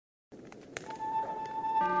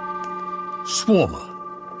Swarmer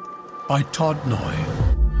by Todd Noy.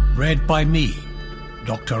 Read by me,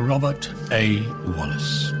 Dr. Robert A.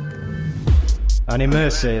 Wallace. An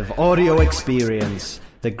immersive audio experience.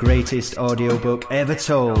 The greatest audiobook ever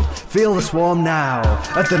told. Feel the swarm now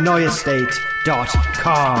at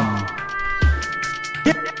thenoyestate.com.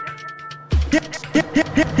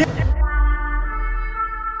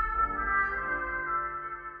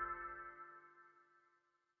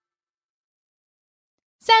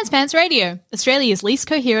 Sans Pants Radio, Australia's least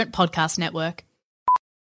coherent podcast network.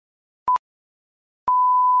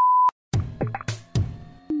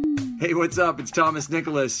 Hey, what's up? It's Thomas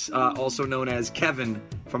Nicholas, also known as Kevin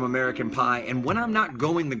from American Pie. And when I'm not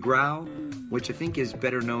going the growl, which I think is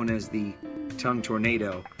better known as the tongue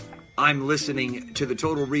tornado, I'm listening to the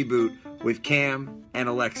Total Reboot with Cam and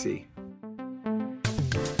Alexi.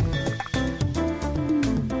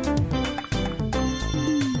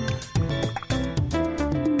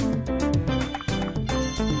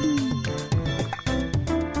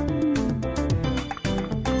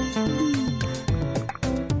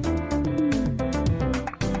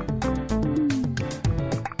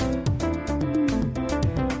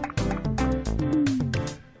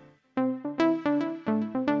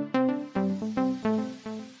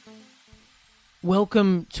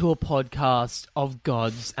 Welcome to a podcast of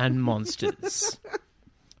gods and monsters.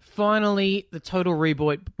 Finally, the Total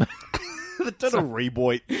Reboot...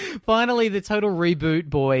 Finally, the Total Reboot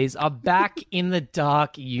boys are back in the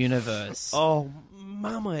Dark Universe. Oh,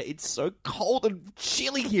 mama, it's so cold and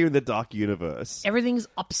chilly here in the Dark Universe. Everything's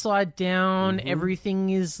upside down. Everything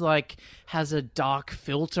is has a dark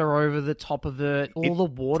filter over the top of it. All the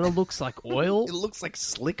water looks like oil. It looks like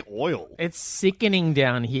slick oil. It's sickening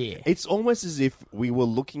down here. It's almost as if we were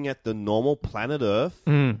looking at the normal planet Earth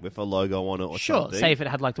with a logo on it or something. Say if it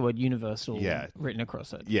had the word Universal Yeah. written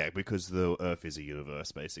across it. Yeah, because the Earth is a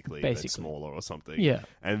universe, basically. But it's smaller or something. Yeah.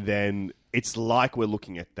 And then it's like we're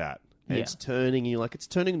looking at that. And Yeah. it's turning, and you're like, it's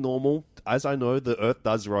turning normal. As I know, the Earth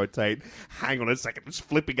does rotate. Hang on a second, it's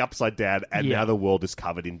flipping upside down, and Yeah. now the world is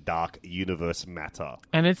covered in dark universe matter.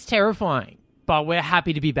 And it's terrifying, but we're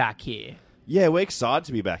happy to be back here. Yeah, we're excited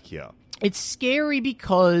to be back here. It's scary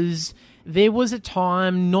because there was a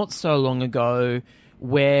time not so long ago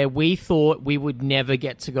where we thought we would never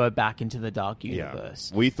get to go back into the Dark Universe.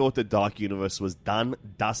 Yeah. We thought the Dark Universe was done,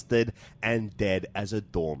 dusted, and dead as a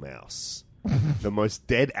dormouse. The most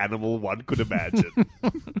dead animal one could imagine.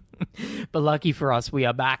 But lucky for us, we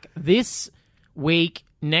are back this week,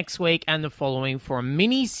 next week, and the following for a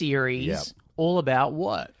mini-series Yep. all about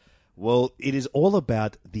what? Well, it is all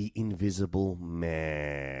about the Invisible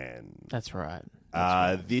Man. That's right.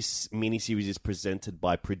 This miniseries is presented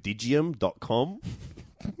by Prodigium.com.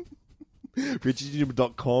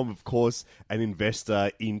 Prodigium.com, of course, an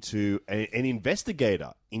investigator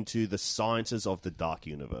into the sciences of the Dark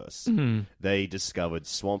Universe. They discovered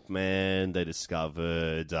Swamp Man, they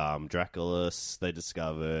discovered Draculus, they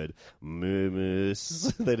discovered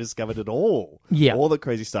Moomus, they discovered it all. Yeah. All the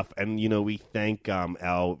crazy stuff. And, we thank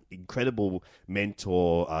our incredible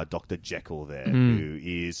mentor, Dr. Jekyll there, who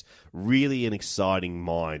is really an exciting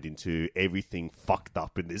mind into everything fucked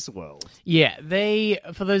up in this world. Yeah,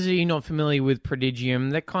 for those of you not familiar with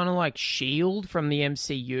Prodigium, they're kind of like S.H.I.E.L.D. from the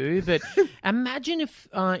MCU, but imagine if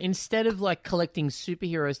instead of collecting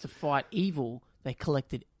superheroes to fight evil, they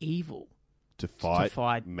collected evil. To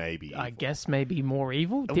fight maybe evil. I guess maybe more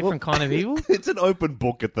evil, different kind of evil. It's an open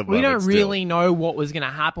book at the moment. We don't still. really know what was going to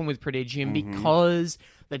happen with Prodigium because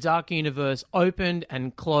the Dark Universe opened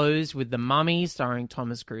and closed with The Mummy starring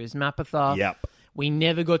Thomas Cruise Mapother. Yep. We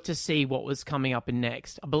never got to see what was coming up in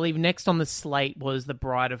next. I believe next on the slate was The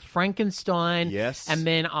Bride of Frankenstein. Yes. And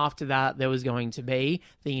then after that, there was going to be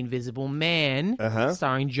The Invisible Man,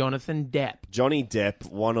 starring Jonathan Depp. Johnny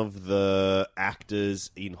Depp, one of the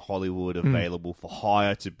actors in Hollywood available for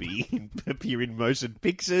hire to appear in motion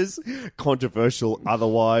pictures, controversial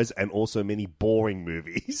otherwise, and also many boring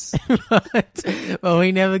movies. Well,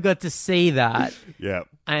 we never got to see that. Yeah.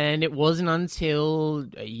 And it wasn't until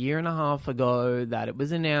a year and a half ago that it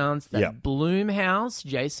was announced that Blumhouse,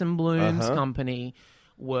 Jason Blum's company,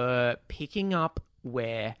 were picking up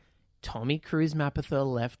where Tommy Cruise Mapother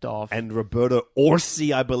left off. And Roberto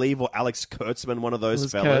Orsi, I believe, or Alex Kurtzman, one of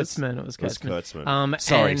those fellas. It was Kurtzman.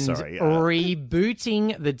 Sorry.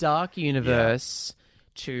 Rebooting the Dark Universe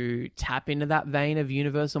to tap into that vein of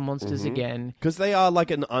Universal Monsters again. Because they are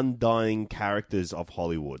an undying characters of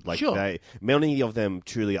Hollywood. Many of them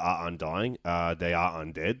truly are undying. They are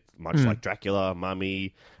undead, much like Dracula,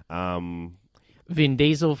 Mummy, Vin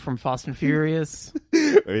Diesel from Fast and Furious.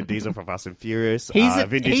 Vin Diesel from Fast and Furious. He's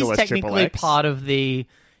Vin Diesel as Triple technically X. part of the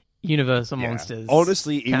Universal Monsters.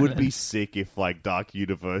 Honestly, it would canon. be sick if like Dark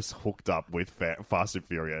Universe hooked up with Fast and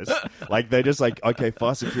Furious. Like they're just like, okay,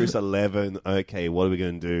 Fast and Furious 11. Okay, what are we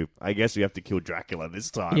going to do? I guess we have to kill Dracula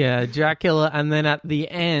this time. Yeah, Dracula, and then at the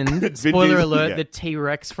end, spoiler alert, the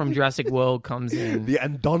T-Rex from Jurassic World comes in. The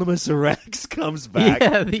Anonymous Rex comes back.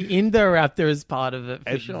 Yeah, the Indoraptor is part of it, for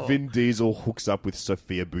And sure. Vin Diesel hooks up with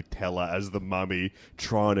Sophia Boutella as the mummy,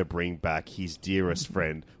 trying to bring back his dearest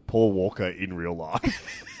friend, Paul Walker, in real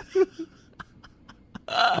life.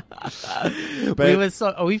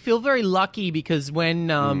 We feel very lucky because when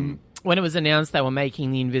it was announced they were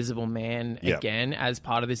making The Invisible Man again as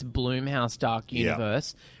part of this Blumhouse Dark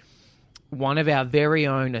Universe, one of our very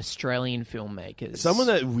own Australian filmmakers, Someone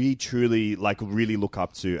that we truly really look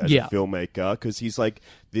up to as a filmmaker, because he's like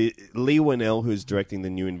the Lee Winnell, who's directing the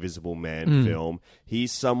new Invisible Man film.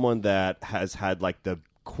 He's someone that has had like the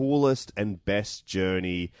coolest and best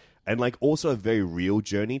journey, and like also a very real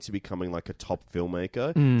journey to becoming like a top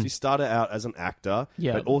filmmaker. So he started out as an actor,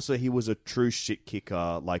 but also he was a true shit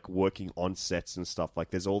kicker, like working on sets and stuff.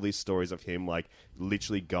 Like there's all these stories of him like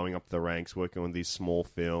literally going up the ranks, working on these small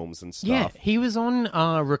films and stuff. Yeah, he was on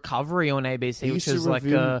Recovery on ABC, which is like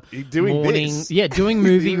a doing morning, this. doing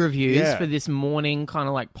movie reviews for this morning kind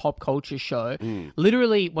of like pop culture show.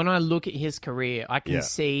 Literally, when I look at his career, I can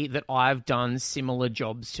see that I've done similar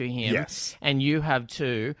jobs to him, and you have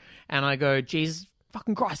too. And I go, geez,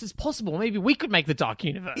 fucking Christ, it's possible. Maybe we could make the Dark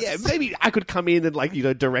Universe. Yeah, maybe I could come in and like,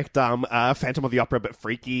 direct Phantom of the Opera, but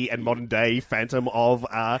freaky and modern day Phantom of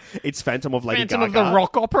it's Phantom of Lady Phantom Gaga. of the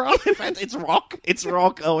rock opera. It's rock. It's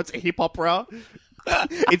rock. Oh, it's a hip opera.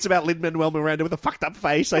 It's about Lin-Manuel Miranda with a fucked up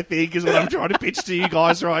face, I think, is what I'm trying to pitch to you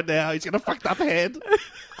guys right now. He's got a fucked up head.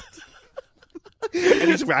 And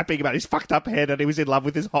he's rapping about his fucked up head and he was in love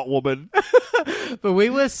with this hot woman. But we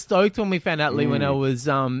were stoked when we found out Lee Winnell was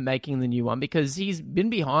making the new one, because he's been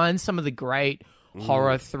behind some of the great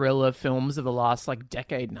horror thriller films of the last like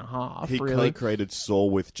decade and a half. He co-created Saw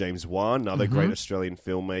with James Wan, another great Australian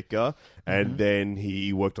filmmaker, and then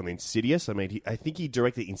he worked on Insidious. I mean, I think he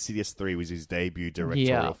directed Insidious 3 was his debut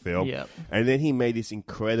directorial film, and then he made this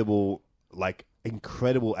incredible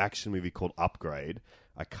action movie called Upgrade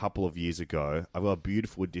a couple of years ago. I've got a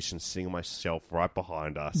beautiful edition sitting on my shelf right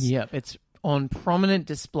behind us. Yep, it's on prominent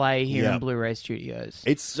display here in Blu-ray Studios.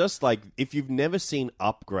 It's just like, if you've never seen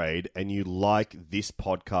Upgrade and you like this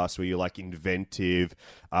podcast where you like inventive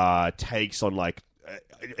takes on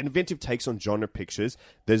genre pictures,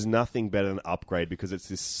 there's nothing better than Upgrade, because it's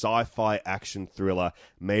this sci-fi action thriller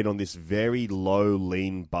made on this very low,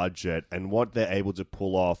 lean budget, and what they're able to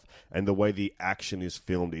pull off and the way the action is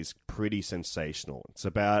filmed is pretty sensational. It's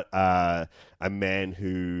about a man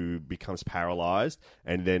who becomes paralyzed,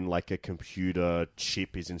 and then like a computer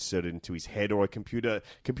chip is inserted into his head, or a computer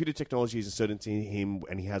technology is inserted into him,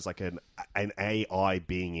 and he has like an AI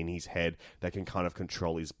being in his head that can kind of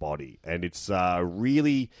control his body. And it's a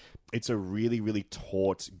really, really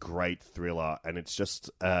taut, great thriller, and it's just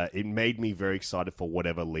it made me very excited for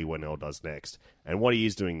whatever Lee Winnell does next. And what he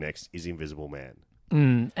is doing next is Invisible Man.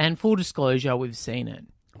 And full disclosure, we've seen it.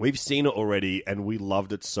 We've seen it already, and we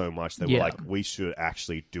loved it so much that we're like, we should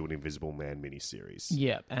actually do an Invisible Man miniseries.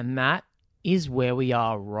 Yeah, and that is where we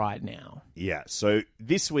are right now. Yeah, so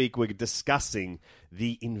this week we're discussing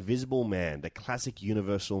The Invisible Man, the classic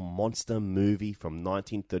Universal monster movie from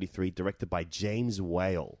 1933, directed by James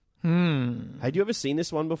Whale. Had you ever seen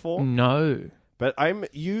this one before? No. But have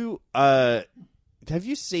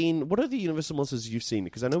you seen, what are the Universal monsters you've seen?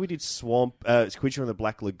 Because I know we did Creature in the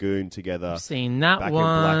Black Lagoon together. I've seen that back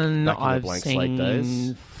one. back in I've the Blank seen Slate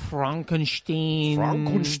days. Frankenstein.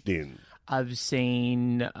 I've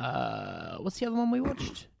seen, what's the other one we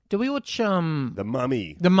watched? Did we watch, The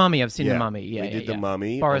Mummy. The Mummy. I've seen The Mummy. Yeah, we did The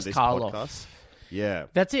Mummy Boris on this Karloff. podcast. Yeah.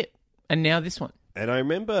 That's it. And now this one. And I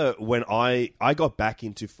remember when I got back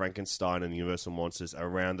into Frankenstein and Universal Monsters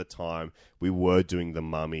around the time we were doing The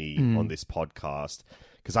Mummy on this podcast,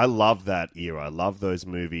 because I love that era. I love those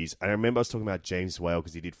movies. And I remember I was talking about James Whale,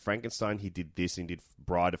 because he did Frankenstein, he did this, and he did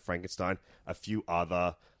Bride of Frankenstein, a few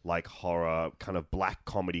other like horror, kind of black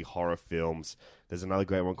comedy horror films. There's another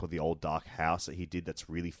great one called The Old Dark House that he did that's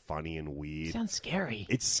really funny and weird. Sounds scary.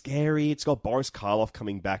 It's scary. It's got Boris Karloff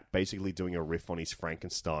coming back, basically doing a riff on his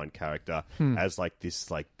Frankenstein character as like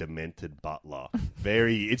this like demented butler.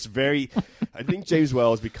 I think James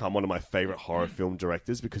Whale has become one of my favorite horror film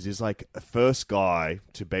directors, because he's like the first guy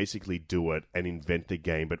to basically do it and invent the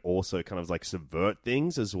game, but also kind of like subvert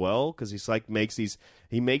things as well, because he's like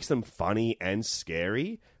he makes them funny and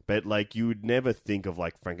scary, But, like, you would never think of,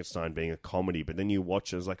 like, Frankenstein being a comedy. But then you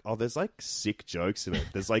watch it, it's like, oh, there's, like, sick jokes in it.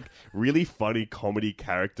 There's, like, really funny comedy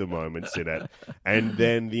character moments in it. And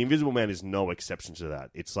then The Invisible Man is no exception to that.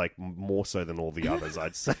 It's, like, more so than all the others,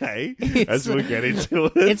 I'd say, as we'll get into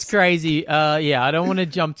it. It's crazy. Yeah, I don't want to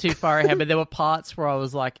jump too far ahead, but there were parts where I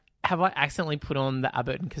was like, have I accidentally put on the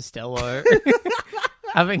Abbott and Costello?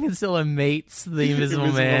 Abbott and Costello meets The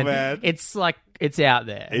Invisible Man. It's like, it's out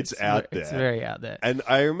there. It's out there. It's very out there. And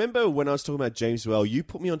I remember when I was talking about James Whale, you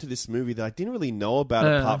put me onto this movie that I didn't really know about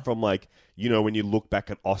apart from, like, you know, when you look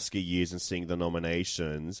back at Oscar years and seeing the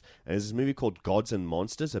nominations. And there's this movie called Gods and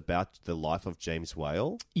Monsters about the life of James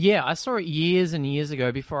Whale. Yeah, I saw it years and years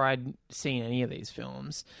ago before I'd seen any of these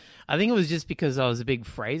films. I think it was just because I was a big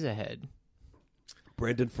Fraser head.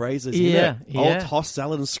 Brendan Fraser's in it. Yeah. Old tossed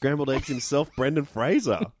salad and scrambled eggs himself, Brendan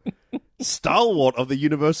Fraser. Stalwart of the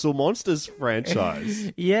Universal Monsters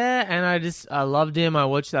franchise. Yeah, and I loved him. I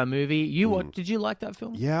watched that movie. Did you like that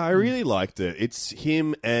film? Yeah, I really liked it. It's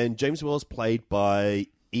him and James Whale's played by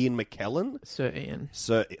Ian McKellen. Sir Ian. I'm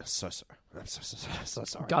so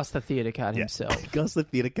sorry. Gus the theatre cat himself. Gus the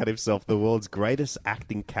theatre cat himself, the world's greatest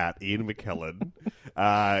acting cat, Ian McKellen.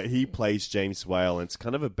 He plays James Whale, and it's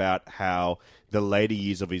kind of about how the later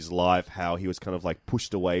years of his life, how he was kind of like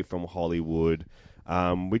pushed away from Hollywood,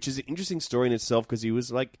 which is an interesting story in itself because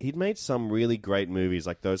he'd made some really great movies,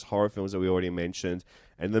 like those horror films that we already mentioned.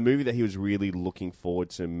 And the movie that he was really looking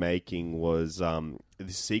forward to making was the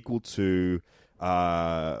sequel to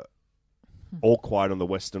All Quiet on the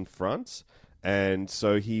Western Front. And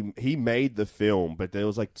so he made the film, but there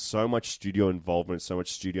was like so much studio involvement, so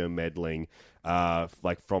much studio meddling,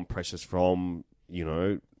 like from pressures from, you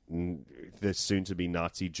know, the soon-to-be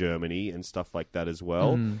Nazi Germany and stuff like that as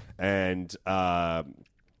well. And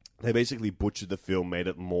they basically butchered the film, made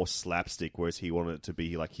it more slapstick, whereas he wanted it to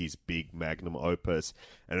be like his big magnum opus.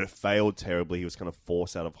 And it failed terribly. He was kind of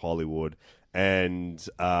forced out of Hollywood. And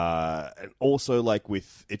also, like,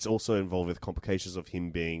 it's also involved with complications of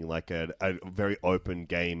him being like a very open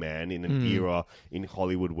gay man in an era in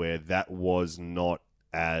Hollywood where that was not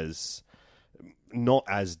as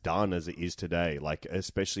done as it is today, like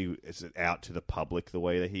especially as it out to the public the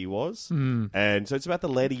way that he was. And so it's about the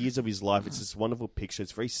later years of his life. It's this wonderful picture.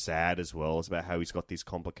 It's very sad as well. It's about how he's got these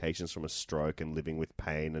complications from a stroke and living with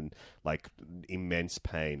pain and like immense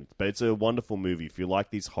pain. But it's a wonderful movie. If you like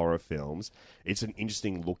these horror films, it's an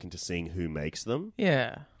interesting look into seeing who makes them.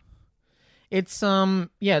 Yeah. It's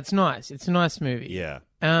it's nice. It's a nice movie. Yeah.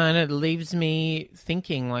 And it leaves me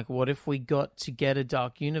thinking, like, what if we got to get a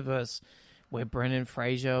Dark Universe where Brendan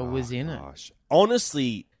Fraser was in it?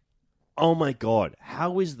 Honestly, oh my God,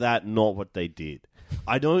 how is that not what they did?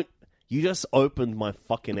 You just opened my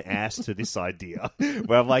fucking ass to this idea.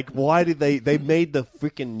 Where I'm like, why did they made the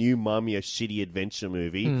freaking new Mummy a shitty adventure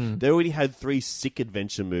movie. They already had 3 sick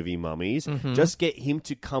adventure movie mummies. Just get him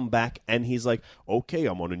to come back and he's like, okay,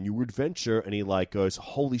 I'm on a new adventure. And he like goes,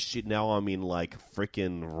 holy shit, now I'm in like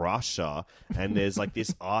freaking Russia. And there's like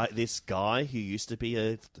this guy who used to be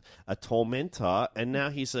a tormentor. And now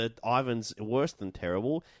he's Ivan's worse than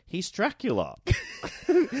terrible. He's Dracula.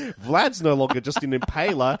 Vlad's no longer just an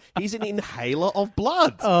impaler. He's an inhaler of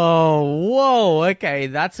blood. Oh, whoa. Okay,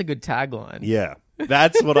 that's a good tagline. Yeah,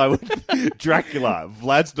 that's what I would... Dracula.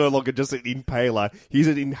 Vlad's no longer just an impaler. He's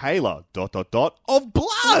an inhaler, ... of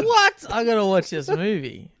blood. What? I gotta watch this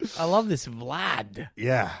movie. I love this Vlad.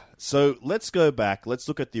 Yeah. So let's go back. Let's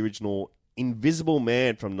look at the original Invisible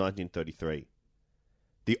Man from 1933.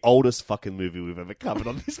 The oldest fucking movie we've ever covered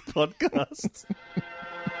on this podcast.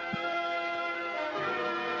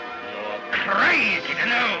 Crazy to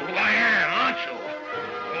know who I am, aren't you?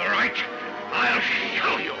 All right, I'll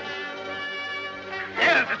show you.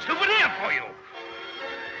 There's a souvenir for you.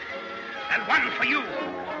 And one for you.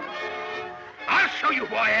 I'll show you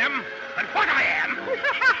who I am and what I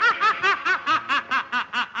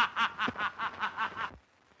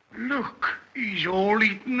am. Look, he's all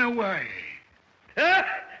eaten away. Huh?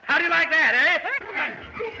 How do you like that,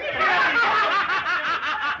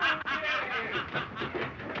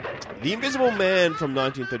 The Invisible Man from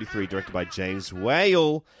 1933, directed by James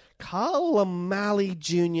Whale. Carl O'Malley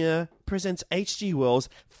Jr. presents H.G. Wells'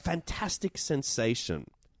 fantastic sensation,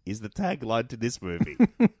 is the tagline to this movie.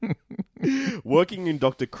 Working in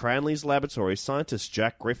Dr. Cranley's laboratory, scientist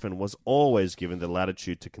Jack Griffin was always given the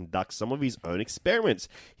latitude to conduct some of his own experiments.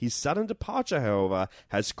 His sudden departure, however,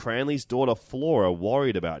 has Cranley's daughter Flora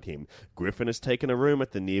worried about him. Griffin has taken a room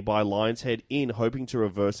at the nearby Lion's Head Inn, hoping to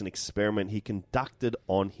reverse an experiment he conducted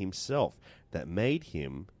on himself that made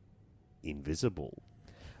him invisible.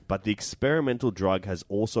 but the experimental drug has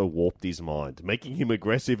also warped his mind, making him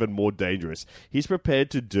aggressive and more dangerous. He's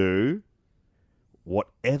prepared to do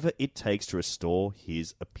whatever it takes to restore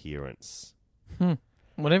his appearance.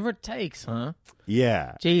 Whatever it takes, huh?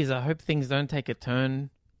 Yeah. Jeez, I hope things don't take a turn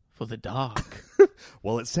for the dark.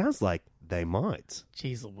 Well, it sounds like they might.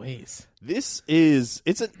 Jeez Louise. This is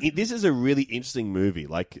a really interesting movie,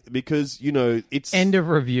 like, because, you know, it's End of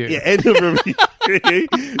review. Yeah, end of review.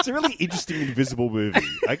 It's a really interesting Invisible movie.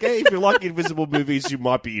 Okay, if you like Invisible movies, you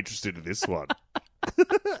might be interested in this one.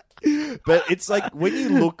 But it's like, when you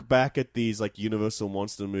look back at these like Universal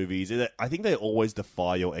monster movies, I think they always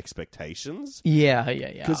defy your expectations. Yeah.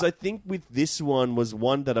 Because I think with this one was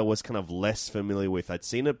one that I was kind of less familiar with. I'd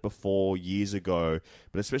seen it before years ago,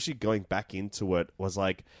 but especially going back into it was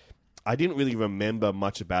like, I didn't really remember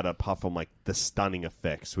much about it apart from like the stunning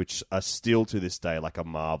effects, which are still to this day like a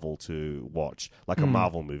marvel to watch, like a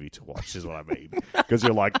Marvel movie to watch is what I mean. Because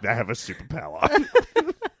you're like, they have a superpower.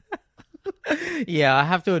 Yeah, I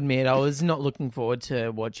have to admit, I was not looking forward to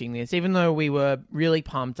watching this, even though we were really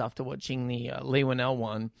pumped after watching the Lee Winnell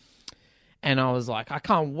one. And I was like, I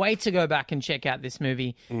can't wait to go back and check out this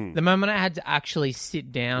movie. The moment I had to actually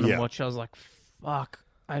sit down and watch it, I was like, fuck,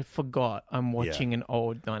 I forgot I'm watching an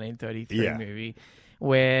old 1933 movie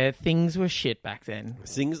where things were shit back then.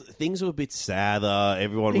 Things were a bit sadder.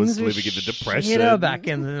 Everyone was living in the depression. Shitter back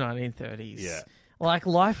in the 1930s. Yeah. Like,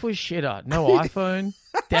 life was shitter. No iPhone.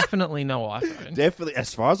 Definitely no iPhone. Definitely.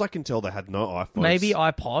 As far as I can tell, they had no iPhones. Maybe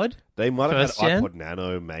iPod. They might have had Gen? iPod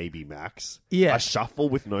Nano, maybe Max. Yeah. A shuffle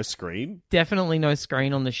with no screen. Definitely no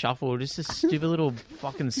screen on the shuffle. Just a stupid little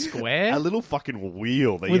fucking square. A little fucking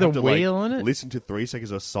wheel. That With you have a to, wheel like, on it? listen to 3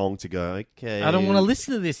 seconds of a song to go, okay. I don't want to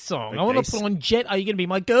listen to this song. I Okay, want to put on Jet. Are you going to be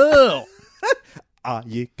my girl? Are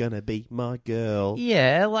you gonna be my girl?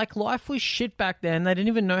 Yeah, like, life was shit back then. They didn't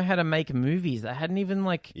even know how to make movies. They hadn't even,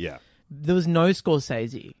 like... Yeah. There was no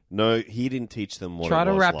Scorsese. No, he didn't teach them what Try it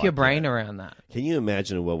to was wrap like your brain yet. around that. Can you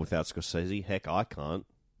imagine a world without Scorsese? Heck, I can't.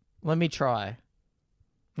 Let me try.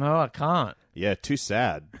 No, I can't. Yeah, too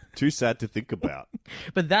sad. Too sad to think about.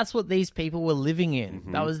 But that's what these people were living in.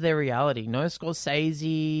 Mm-hmm. That was their reality. No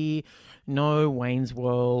Scorsese, no Wayne's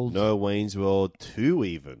World. No Wayne's World 2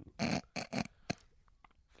 even.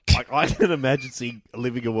 Like, I can imagine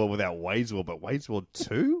living a world without Wayne's World, but Wayne's World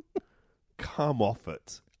 2? Come off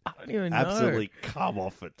it. I don't even know. Absolutely come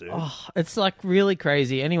off it, dude. Oh, it's like really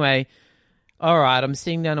crazy. Anyway, all right, I'm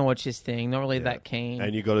sitting down to watch this thing. Not really that keen.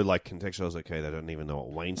 And you got to like contextualize. Okay, they don't even know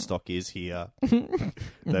what Wayne stock is here. They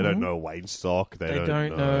don't know Wayne stock. They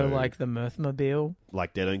don't know like the Mirthmobile.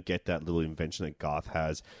 Like, they don't get that little invention that Garth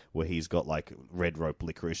has, where he's got like red rope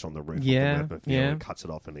licorice on the roof Yeah, of the Mirthmobile yeah. and cuts it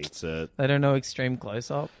off and eats it. They don't know Extreme Close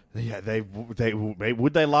Up. Yeah, they would they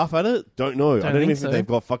laugh at it? Don't know. I don't even think think so. they've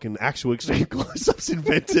got fucking actual extreme close-ups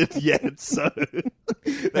invented yet. So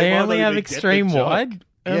They might only not have even get the extreme joke. wide.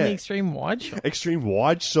 Yeah. Only extreme wide shot. Extreme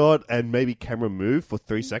wide shot and maybe camera move for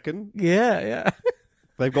 3 seconds. Yeah.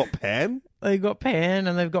 They've got pan. They've got Pan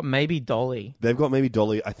and they've got maybe Dolly. They've got maybe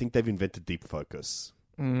Dolly. I think they've invented deep focus.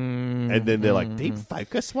 And then they're like, deep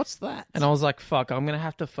focus? What's that? And I was like, fuck, I'm going to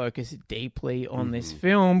have to focus deeply on this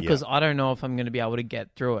film because I don't know if I'm going to be able to get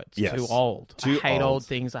through it. It's Yes. too old. Too I hate old. old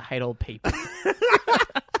things. I hate old people.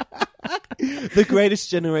 The greatest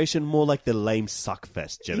generation, more like the lame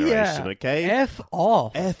suckfest generation, okay? F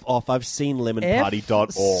off. F off. I've seen F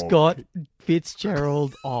lemonparty.org. Scott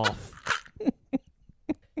Fitzgerald off.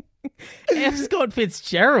 F Scott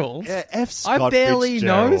Fitzgerald? Yeah, F. Scott I barely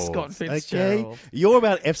know Fitzgerald, Scott Fitzgerald. Okay? You're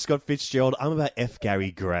about F. Scott Fitzgerald. I'm about F. Gary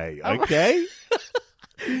Gray. Okay?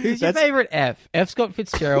 Who's your favorite F? F Scott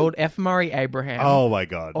Fitzgerald, F Murray Abraham, Oh my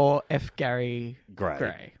god. or F Gary Gray.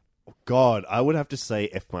 Gray? God, I would have to say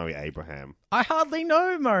F. Murray Abraham. I hardly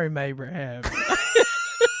know Murray Abraham.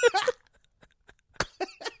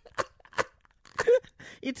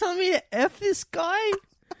 You telling me to F this guy?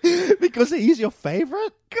 Because he's your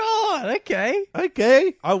favorite? God, okay.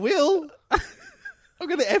 Okay, I will. I'm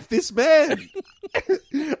gonna F this man.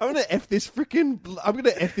 I'm gonna F this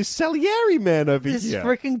Salieri man over This here.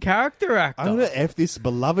 freaking character actor. I'm gonna F this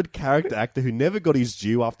beloved character actor who never got his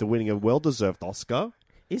due after winning a well-deserved Oscar.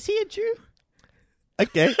 Is he a Jew?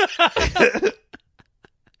 Okay.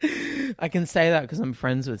 I can say that because I'm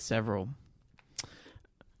friends with several.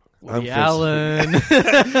 I'm Woody friends- Allen.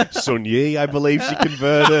 Sun Yi, I believe she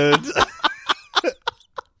converted.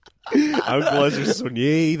 I'm close with Sun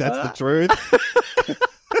Yi, that's the truth.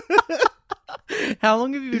 How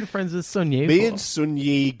long have you been friends with Sun Yi Me for? and Sun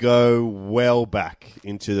Yi go well back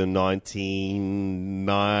into the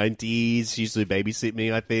 1990s. She used to babysit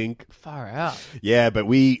me, I think. Far out. Yeah, but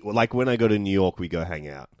we, like, when I go to New York, we go hang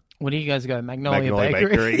out. What do you guys go? Magnolia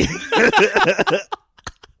Bakery?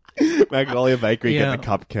 Magnolia Bakery, get the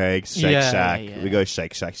cupcakes. Shake Shack. Yeah. We go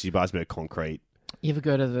Shake Shack. She buys me a concrete. You ever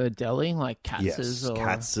go to the deli, like Katz's? Yes, or...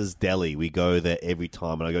 Katz's Deli. We go there every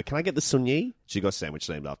time. And I go, can I get the sunyi? She got a sandwich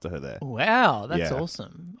named after her there. Wow, that's Yeah.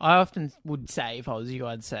 awesome. I often would say, if I was you,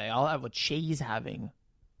 I'd say, I'll have what she's having.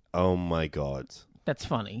 Oh, my God. That's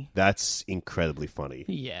funny. That's incredibly funny.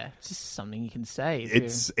 Yeah, it's just something you can say.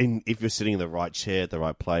 If you're sitting in the right chair at the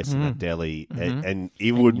right place in that deli, and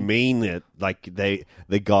it would mean that, like,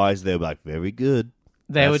 the guys there were like, very good.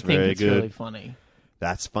 They That's would think very it's good. really funny.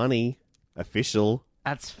 That's funny. Official.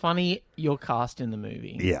 That's funny. You're cast in the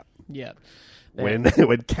movie. Yeah. Yeah. When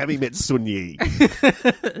Cammy met Sun Yi.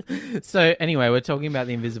 So anyway, we're talking about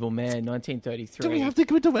The Invisible Man, 1933. Do we have to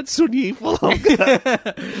go about Sun Yi for long?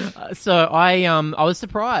 So I was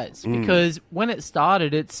surprised because when it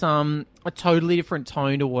started, it's a totally different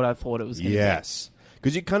tone to what I thought it was going to be. Yes.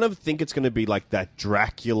 Because you kind of think it's going to be like that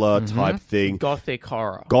Dracula type thing. Gothic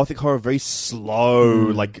horror. Gothic horror, very slow,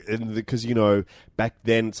 like, because, you know, back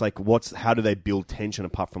then it's like, how do they build tension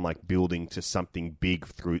apart from like building to something big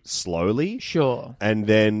through slowly? Sure. And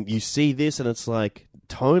then you see this and it's like,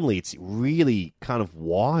 tonally, it's really kind of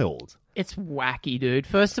wild. It's wacky, dude.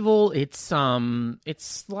 First of all, it's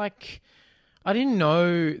like, I didn't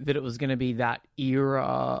know that it was going to be that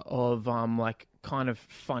era of like kind of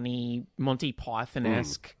funny Monty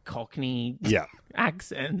Python-esque Cockney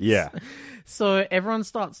accents. Yeah. So everyone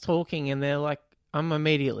starts talking and they're like, I'm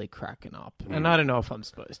immediately cracking up. And I don't know if I'm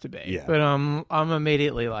supposed to be. But I'm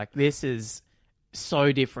immediately like, this is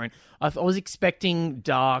so different. I was expecting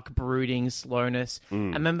dark, brooding slowness.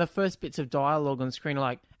 And then the first bits of dialogue on screen are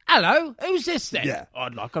like, hello, who's this then? Yeah.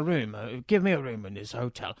 I'd like a room. Give me a room in this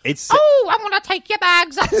hotel. Oh, I'm going to take your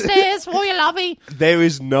bags upstairs for you, lovey. There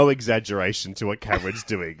is no exaggeration to what Cameron's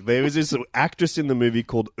doing. There is this actress in the movie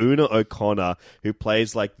called Una O'Connor who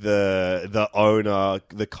plays like the owner,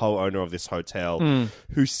 the co-owner of this hotel,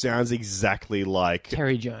 who sounds exactly like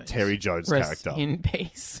Terry Jones. Rest character. In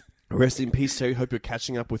peace. Rest in peace, Terry. Hope you're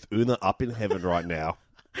catching up with Una up in heaven right now.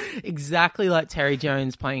 Exactly like Terry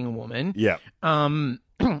Jones playing a woman. Yeah.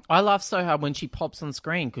 I laugh so hard when she pops on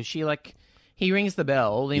screen because he rings the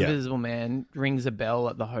bell. The Invisible Man rings a bell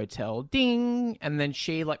at the hotel. Ding! And then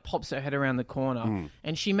she like pops her head around the corner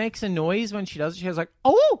and she makes a noise when she does it. She goes like,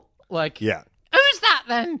 oh! Like, who's that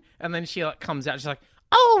then? And then she like comes out. She's like,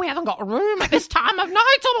 oh, we haven't got a room at this time of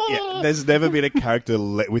night. Yeah, there's never been a character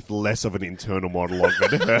with less of an internal monologue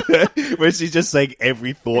than her, where she's just saying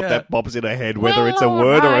every thought that pops in her head, whether it's a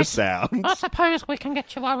word or a sound. I suppose we can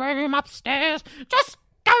get you a room upstairs. Just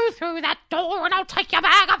go through that door and I'll take your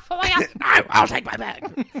bag up for you. No, I'll take my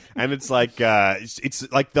bag. And it's like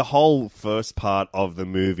the whole first part of the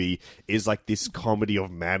movie is like this comedy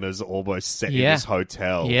of manners almost set in this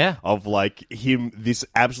hotel. Yeah. Of like him, this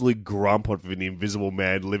absolute grump of an invisible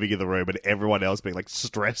man living in the room and everyone else being like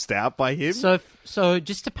stressed out by him. So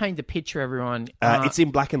just to paint the picture, everyone. It's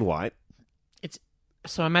in black and white.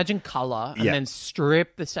 So imagine color and then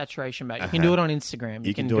strip the saturation back. You can do it on Instagram.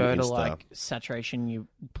 You can do it go on to Insta. like saturation, you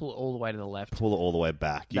pull it all the way to the left. Pull it all the way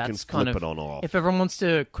back. You can flip it on or off. If everyone wants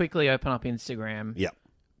to quickly open up Instagram,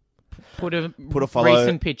 put a follow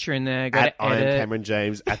recent picture in there. Go at to edit. I am Cameron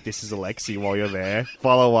James, at This Is Alexi while you're there.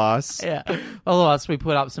 Follow us. Yeah. Follow us. We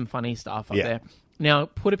put up some funny stuff up there. Now,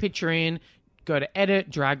 put a picture in. Go to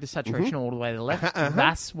edit, drag the saturation all the way to the left.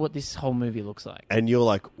 That's what this whole movie looks like. And you're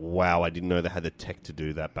like, wow, I didn't know they had the tech to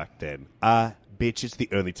do that back then. Bitch, it's the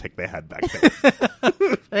only tech they had back then.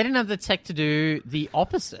 They didn't have the tech to do the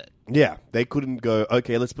opposite. Yeah, they couldn't go,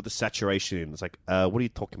 okay, let's put the saturation in. It's like, what are you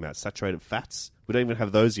talking about? Saturated fats? We don't even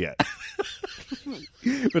have those yet.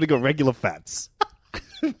 We've only got regular fats.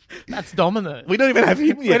 That's dominant. We don't even have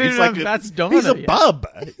him yet. He's like, that's dominant. He's a bub.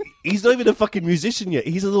 He's not even a fucking musician yet.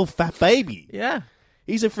 He's a little fat baby. Yeah.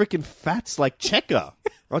 He's a freaking fats like Checker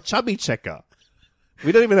or chubby Checker.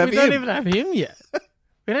 We don't even have him. We don't even have him yet.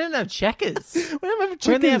 We don't even have checkers. We don't have checkers.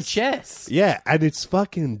 We only have chess. Yeah, and it's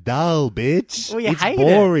fucking dull, bitch. Well, you it's hate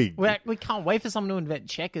boring. it. We can't wait for someone to invent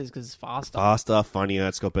checkers because it's faster. Faster, funnier,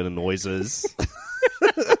 it's got better noises.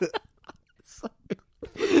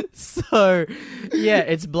 So, yeah,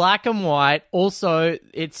 it's black and white. Also,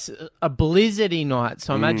 it's a blizzardy night,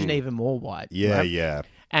 so imagine even more white. Yeah, right? yeah.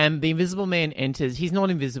 And the Invisible Man enters. He's not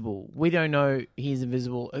invisible. We don't know he's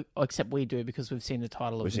invisible, except we do because we've seen the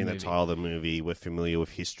title of the movie. We've seen the title of the movie. We're familiar with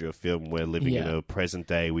history of film. We're living in a present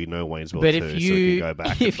day. We know Wayne's World 2, so we can go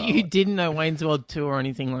back. If you didn't know Wayne's World 2 or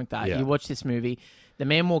anything like that, Yeah. you watch this movie, The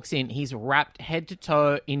man walks in. He's wrapped head to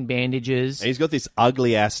toe in bandages. And he's got this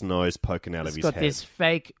ugly ass nose poking out of his head. He's got this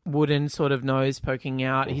fake wooden sort of nose poking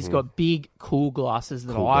out. He's got big cool glasses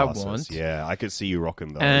that I want. Yeah, I could see you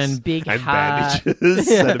rocking those. And big hat. Bandages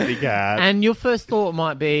and a big hat. And your first thought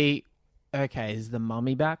might be, okay, is the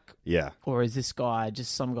mummy back? Yeah. Or is this guy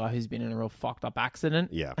just some guy who's been in a real fucked up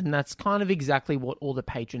accident? Yeah. And that's kind of exactly what all the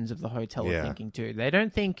patrons of the hotel are Yeah. thinking too. They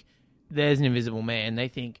don't think there's an invisible man. They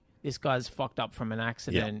think this guy's fucked up from an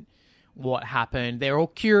accident. What happened? They're all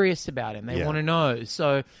curious about him. They want to know.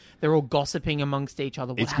 So they're all gossiping amongst each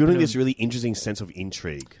other. It's building this really interesting sense of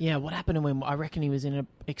intrigue. Yeah, what happened to him? I reckon he was in an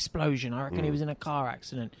explosion. I reckon he was in a car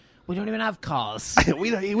accident. We don't even have cars.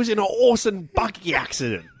 He was in an awesome buggy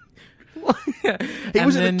accident. He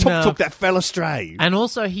was in a tuk-tuk that fell astray. And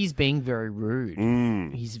also, he's being very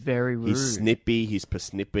rude. He's very rude. He's snippy, he's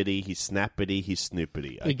persnippety, he's snappity, he's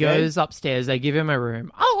snoopity. Okay? He goes upstairs. They give him a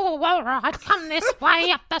room. Oh, all right. Come this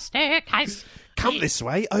way up the staircase. Come this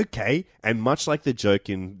way, okay. And much like the joke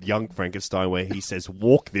in Young Frankenstein where he says,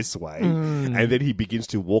 walk this way, and then he begins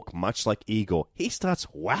to walk much like Igor, he starts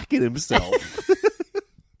whacking himself.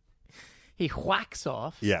 He whacks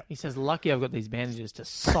off. Yeah. He says, lucky I've got these bandages to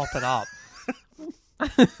sop it up.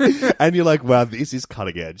 And you're like, wow, this is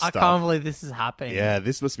cutting edge I stuff. can't believe this is happening. Yeah,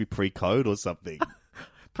 this must be pre-code or something.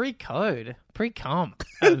 Pre-code. Pre-cum.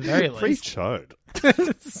 At the very least. Pre-chode.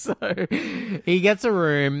 So he gets a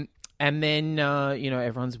room, and then,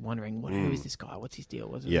 everyone's wondering, who is this guy? What's his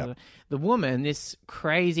deal? Yeah. The woman, this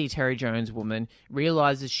crazy Terry Jones woman,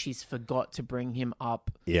 realizes she's forgot to bring him up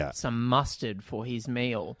some mustard for his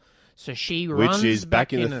meal. So she runs Which is,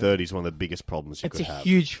 back in the a- 30s, one of the biggest problems you could have. It's a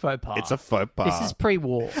huge faux pas. It's a faux pas. This is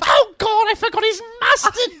pre-war. Oh, God, I forgot his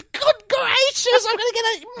mustard. Good gracious, I'm going to get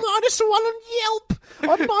a -1 on Yelp.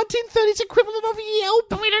 On 1930s equivalent of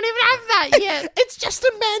Yelp. We don't even have that yet. It's just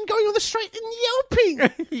a man going on the street and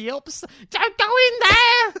yelping. Yelps. Don't go in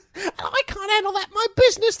there. I can't handle that. My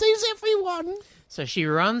business needs everyone. So she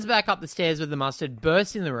runs back up the stairs with the mustard,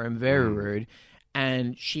 bursts in the room, very rude,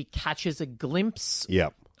 and she catches a glimpse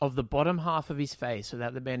of the bottom half of his face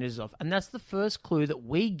without the bandages off. And that's the first clue that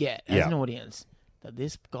we get as an audience, that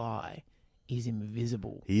this guy is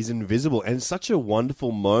invisible. He's invisible, and such a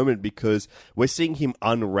wonderful moment because we're seeing him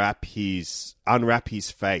unwrap his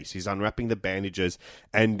face. He's unwrapping the bandages,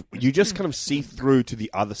 and you just kind of see through to the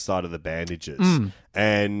other side of the bandages.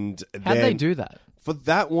 And How'd they do that? For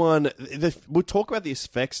that one, we'll talk about the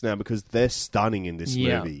effects now because they're stunning in this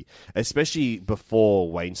movie, especially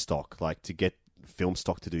before Wayne Stock, like to get film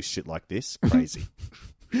stock to do shit like this, crazy.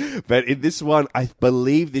 But in this one, I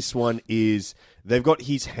believe this one is, they've got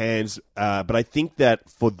his hands, but I think that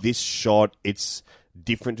for this shot, it's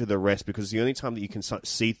different to the rest because the only time that you can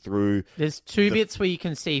see through... There's two bits where you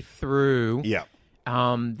can see through. Yeah.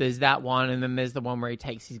 There's that one, and then there's the one where he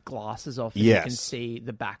takes his glasses off and you can see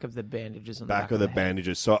the back of the bandages on the back of the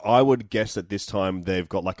bandages. So I would guess that this time they've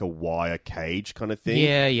got like a wire cage kind of thing.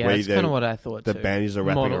 Yeah, that's kind of what I thought the too. bandages are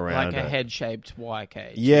wrapping around like a head-shaped wire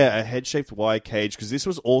cage. Yeah, a head-shaped wire cage, because this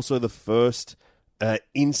was also the first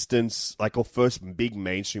instance, like, or first big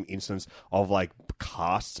mainstream instance of like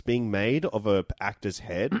casts being made of a actor's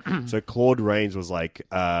head. So Claude Rains was like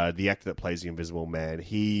the actor that plays the Invisible Man.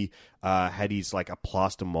 He had his like a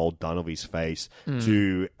plaster mold done of his face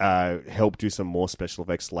to help do some more special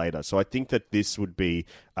effects later. So I think that this would be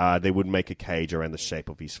they would make a cage around the shape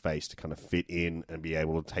of his face to kind of fit in and be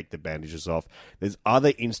able to take the bandages off. There's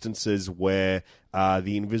other instances where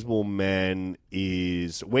the Invisible Man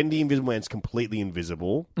is when the Invisible Man's completely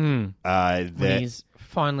invisible. When he's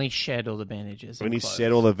finally shed all the bandages. When he's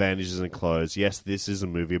shed all the bandages and clothes. Yes, this is a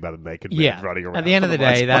movie about a naked man running around. At the end of the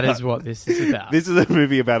day, that is what this is about. This is a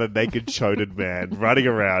movie about a naked, choded man running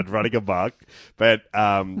around, running amok. But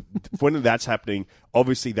when that's happening,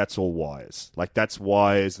 obviously that's all wires. Like, that's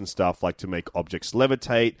wires and stuff, like, to make objects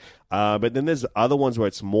levitate. But then there's other ones where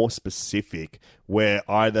it's more specific, where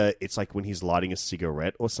either it's like when he's lighting a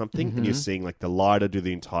cigarette or something, and you're seeing, like, the lighter do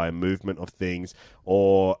the entire movement of things,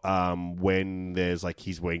 or when there's, like,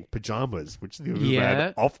 he's wearing pajamas, which the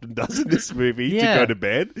man often does in this movie to go to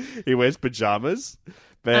bed. He wears pajamas.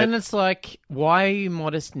 But, and it's like, why are you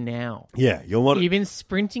modest now? Yeah, you're modest. You've been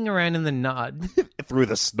sprinting around in the nud. Through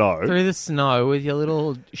the snow. With your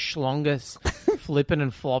little schlongus flipping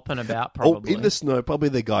and flopping about, probably. Oh, in the snow, probably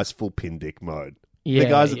the guy's full pin dick mode. Yeah, the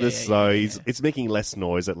guy's in the snow. It's making less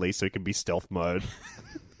noise, at least, so it can be stealth mode.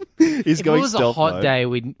 He's if going it was stealth a hot mode. day,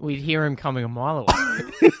 we'd hear him coming a mile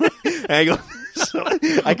away. Hang on.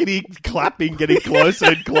 I can hear clapping getting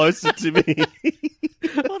closer and closer to me.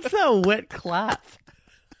 What's that wet clap?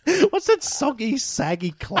 What's that soggy,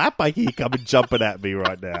 saggy clap I hear coming jumping at me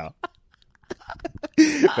right now?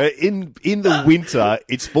 In the winter,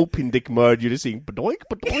 it's full Pindick mode. You're just seeing badoink,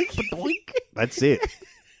 badoink, badoink. That's it.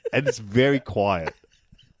 And it's very quiet.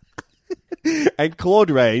 And Claude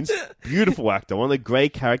Rains, beautiful actor, one of the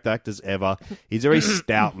great character actors ever. He's a very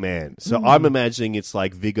stout man. So I'm imagining it's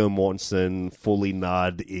like Viggo Mortensen, fully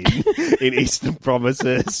nud in Eastern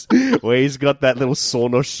Promises, where he's got that little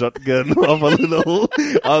sauna shotgun of a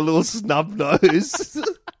little snub nose.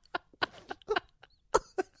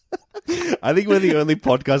 I think we're the only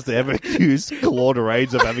podcast to ever accuse Claude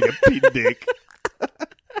Rains of having a pin dick.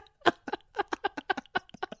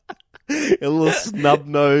 A little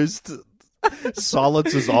snub-nosed,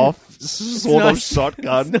 silences off, sort of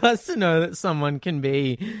shotgun. It's nice to know that someone can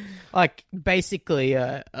be, like, basically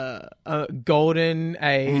a golden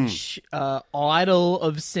age idol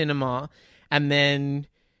of cinema, and then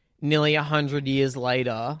nearly 100 years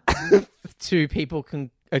later, two people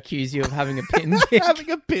can accuse you of having a pin dick. Having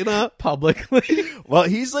a pinner publicly. Well,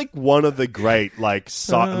 he's like one of the great, like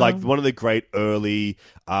one of the great early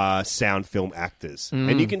sound film actors,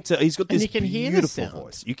 and you can tell he's got this beautiful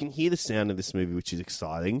voice. You can hear the sound of this movie, which is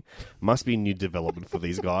exciting. Must be new development for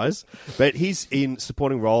these guys. But he's in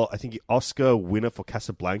supporting role. I think Oscar winner for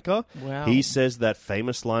Casablanca. Wow. He says that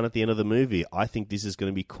famous line at the end of the movie. I think this is going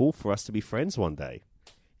to be cool for us to be friends one day.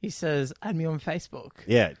 He says, "Add me on Facebook."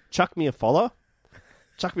 Yeah, chuck me a follow.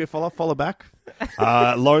 Chuck me a follow back.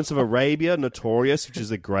 Lawrence of Arabia, Notorious, which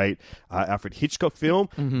is a great Alfred Hitchcock film.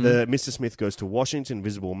 The Mr. Smith Goes to Washington,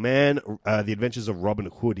 Invisible Man, The Adventures of Robin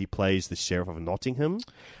Hood. He plays the Sheriff of Nottingham.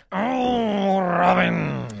 Oh,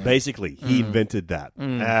 Robin. Basically, he invented that.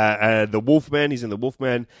 The Wolfman, he's in The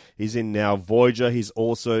Wolfman. He's in now Voyager. He's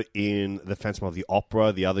also in The Phantom of the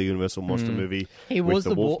Opera, the other Universal monster movie. He was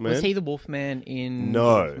the Wolfman. Was he the Wolfman in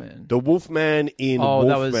No. Wolfman? The Wolfman in Wolfman.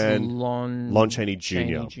 That was Lon Chaney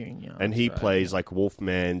Jr. And he plays like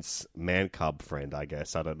Wolfman's man cub friend, I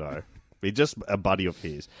guess. I don't know. He's just a buddy of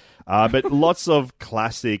his. But lots of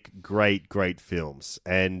classic, great films.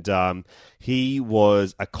 And he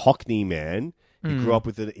was a Cockney man. He grew up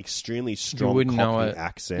with an extremely strong Cockney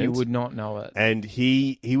accent. You would not know it. And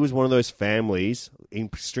he was one of those families,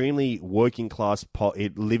 extremely working class,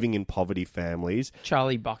 living in poverty families.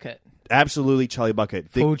 Charlie Bucket. Absolutely Charlie Bucket.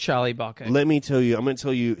 Full Charlie Bucket. Let me tell you, I'm going to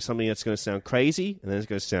tell you something that's going to sound crazy, and then it's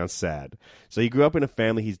going to sound sad. So he grew up in a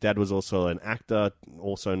family. His dad was also an actor,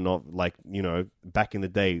 also not like, back in the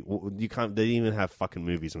day. They didn't even have fucking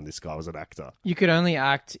movies when this guy was an actor. You could only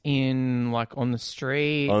act in, like, on the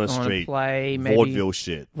street, on a play, maybe. Vaudeville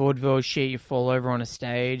shit. You fall over on a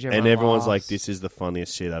stage. And everyone's like, this is the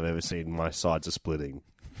funniest shit I've ever seen. My sides are splitting.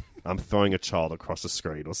 I'm throwing a child across the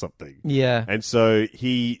screen or something. Yeah. And so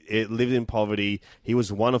he lived in poverty. He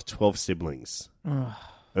was one of 12 siblings.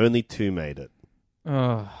 Only 2 made it.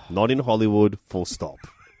 Not in Hollywood, full stop.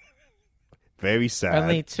 Very sad.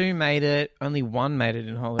 Only 2 made it. Only 1 made it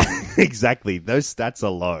in Hollywood. Exactly. Those stats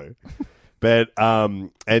are low. But,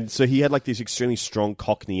 and so he had like this extremely strong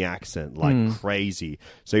Cockney accent, like crazy.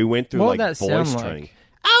 So he went through like voice training. Like?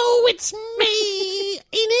 Oh, it's me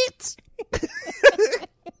in it.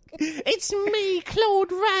 It's me,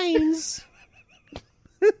 Claude Rains.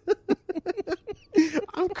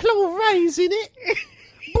 I'm Claude Rains in it.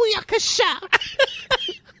 Booyakasha.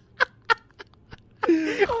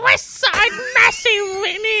 West Side Massive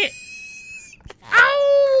in it.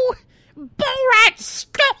 Oh, Borat,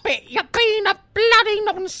 stop it. You're being a bloody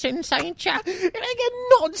nonsense, ain't you?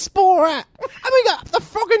 Not Borat. And we got the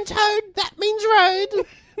Frog and Toad. That means road.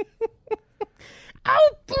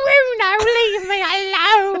 Oh, Bruno, leave me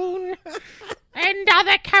alone. And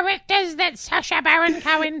other characters that Sacha Baron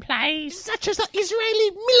Cohen plays. Such as that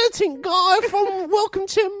Israeli militant guy from Welcome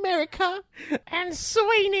to America. And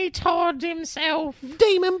Sweeney Todd himself.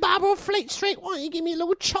 Demon Barber of Fleet Street, why don't you give me a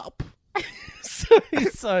little chop?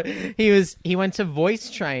 So he went to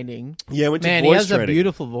voice training. Yeah, went to voice training. Man, he has a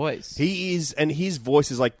beautiful voice. He is, and his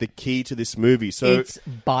voice is like the key to this movie. So it's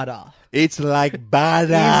butter. It's like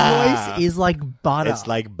butter. His voice is like butter. It's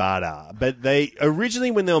like butter. But they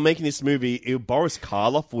originally, when they were making this movie, Boris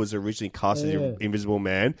Karloff was originally cast as the Invisible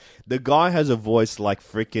Man. The guy has a voice like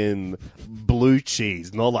freaking blue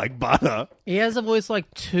cheese, not like butter. He has a voice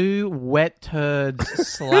like 2 wet turds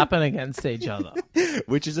slapping against each other,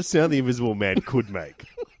 which is a sound the Invisible Man could make.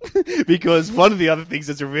 Because one of the other things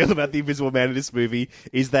that's real about the Invisible Man in this movie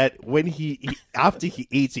is that when after he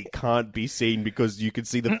eats, it can't be seen because you can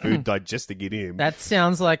see the food digesting in him. That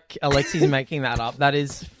sounds like Alexi's making that up. That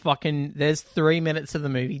is there's 3 minutes of the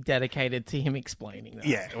movie dedicated to him explaining that.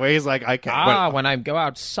 Yeah, where he's like, okay. When I go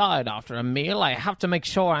outside after a meal, I have to make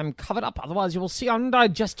sure I'm covered up. Otherwise, you will see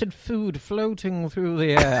undigested food floating through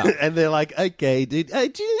the air. And they're like, okay, dude,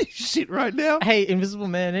 do you need shit right now? Hey, Invisible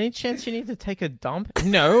Man, any chance you need to take a dump?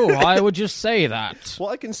 No, why would you say that? Well,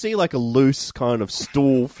 I can see like a loose kind of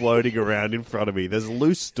stool floating around in front of me. There's a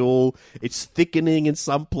loose stool. It's thickening in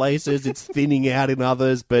some places. It's thinning out in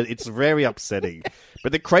others, but it's very upsetting.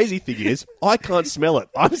 But the crazy thing is, I can't smell it.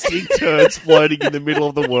 I'm seeing turds floating in the middle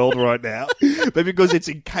of the world right now. But because it's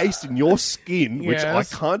encased in your skin, which I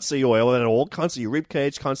can't see oil at all, can't see your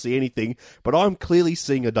ribcage, can't see anything, but I'm clearly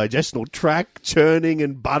seeing a digestional tract churning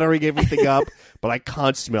and buttering everything up, but I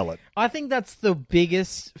can't smell it. I think that's the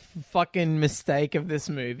biggest fucking mistake of this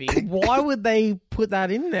movie. Why would they put that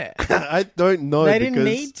in there? I don't know. They didn't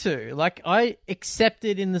need to. Like, I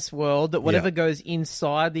accepted in this world that whatever goes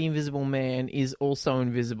inside the Invisible Man is also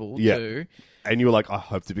invisible too. And you were like, I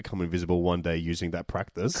hope to become invisible one day using that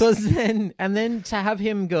practice. And then to have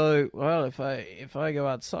him go, well, if I go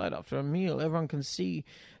outside after a meal, everyone can see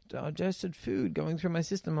digested food going through my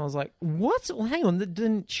system. I was like, what? Well, hang on.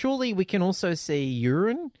 Then surely we can also see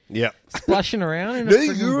urine splashing around in no,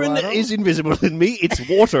 urine bladder. is invisible in me. It's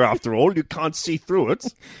water after all. You can't see through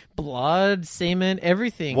it. Blood, semen,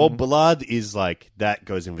 everything. Well, blood is like, that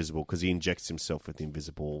goes invisible because he injects himself with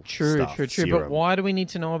invisible stuff. True. Serum. But why do we need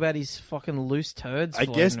to know about his fucking loose turds? I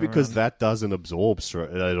guess because around? That doesn't absorb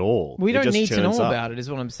at all. We don't need to know about it,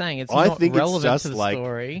 is what I'm saying. It's not relevant it's just to the like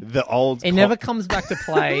story. The old it never comes back to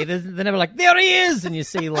play. They're never like, there he is! And you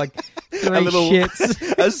see like 3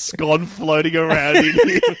 shits. A scone floating around in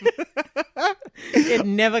here. It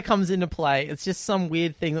never comes into play. It's just some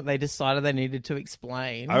weird thing that they decided they needed to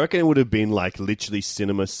explain. I reckon it would have been like literally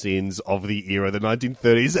cinema sins of the era, the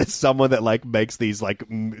 1930s. As someone that like makes these like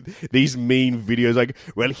these mean videos, like,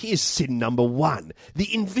 well, here's sin number 1: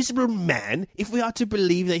 the Invisible Man. If we are to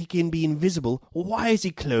believe that he can be invisible, why is he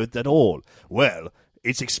clothed at all? Well,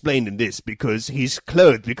 it's explained in this because he's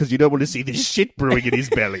clothed because you don't want to see this shit brewing in his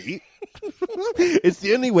belly. It's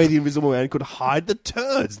the only way the Invisible Man could hide the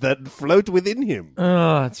turds that float within him.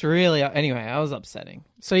 Oh, it's really... Anyway, I was upsetting.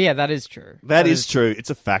 So yeah, that is true. That is true. It's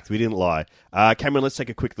a fact. We didn't lie. Cameron, let's take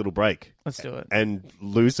a quick little break. Let's do it. And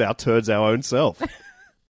lose our turds our own self.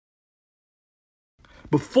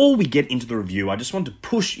 Before we get into the review, I just want to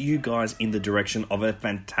push you guys in the direction of a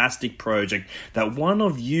fantastic project that one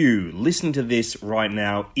of you listening to this right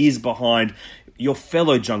now is behind. Your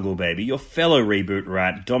fellow Jungle Baby, your fellow Reboot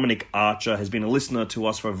Rat, Dominic Archer, has been a listener to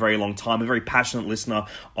us for a very long time, a very passionate listener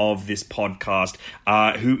of this podcast,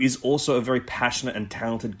 who is also a very passionate and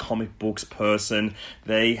talented comic books person.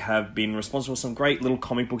 They have been responsible for some great little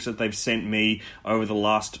comic books that they've sent me over the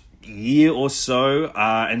last year or so,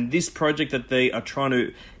 and this project that they are trying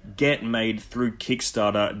to get made through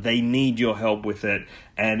Kickstarter, they need your help with it,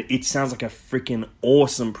 and it sounds like a freaking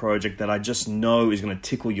awesome project that I just know is going to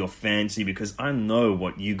tickle your fancy because I know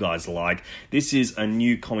what you guys like. This is a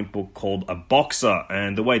new comic book called A Boxer,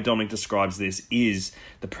 and the way Dominic describes this is,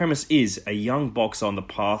 the premise is a young boxer on the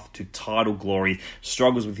path to title glory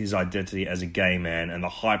struggles with his identity as a gay man and the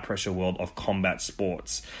high-pressure world of combat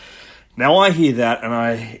sports. Now, I hear that, and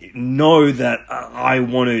I know that I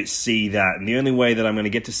want to see that, and the only way that I'm going to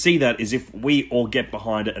get to see that is if we all get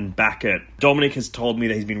behind it and back it. Dominic has told me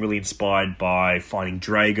that he's been really inspired by Finding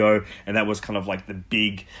Drago, and that was kind of like the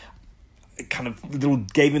big...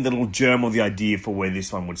 gave him the little germ of the idea for where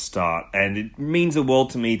this one would start. And it means the world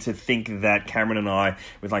to me to think that Cameron and I,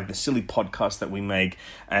 with like the silly podcast that we make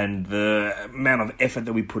and the amount of effort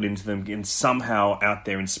that we put into them, can somehow out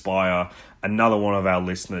there inspire another one of our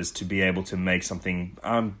listeners to be able to make something.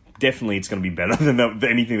 Definitely it's going to be better than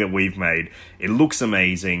anything that we've made. It looks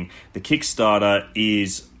amazing. The Kickstarter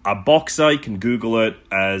is A Boxer. You can Google it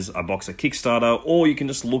as A Boxer Kickstarter, or you can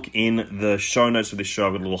just look in the show notes for this show.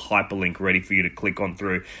 I've got a little hyperlink ready for you to click on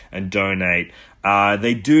through and donate.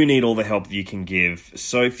 They do need all the help that you can give.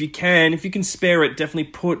 So if you can spare it, definitely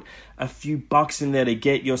put a few bucks in there to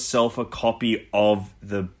get yourself a copy of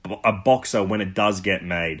A Boxer when it does get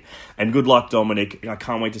made. And good luck, Dominic. I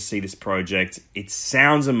can't wait to see this project. It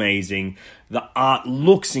sounds amazing. The art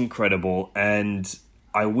looks incredible, and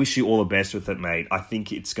I wish you all the best with it, mate. I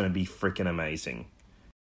think it's going to be freaking amazing.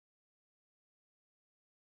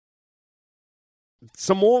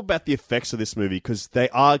 Some more about the effects of this movie, because they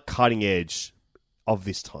are cutting edge of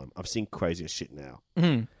this time. I've seen crazier shit now.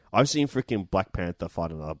 Mm-hmm. I've seen freaking Black Panther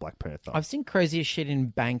fight another Black Panther. I've seen crazier shit in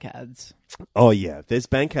bank ads. Oh, yeah. There's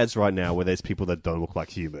bank ads right now where there's people that don't look like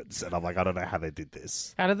humans. And I'm like, I don't know how they did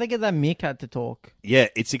this. How did they get that meerkat to talk? Yeah,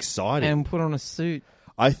 it's exciting. And put on a suit.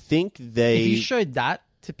 I think they... If you showed that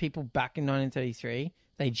to people back in 1933,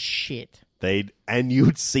 they'd shit. And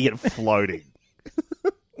you'd see it floating.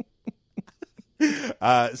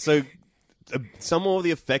 So some of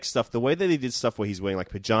the effects stuff, the way that he did stuff where he's wearing like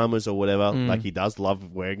pajamas or whatever, like he does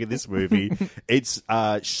love wearing in this movie, it's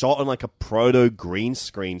shot on like a proto green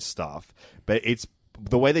screen stuff, but it's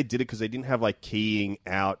the way they did it because they didn't have like keying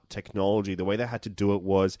out technology. The way they had to do it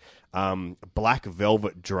was black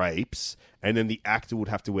velvet drapes, and then the actor would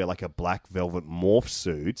have to wear like a black velvet morph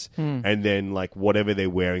suit, and then like whatever they're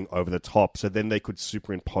wearing over the top. So then they could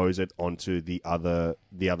superimpose it onto the other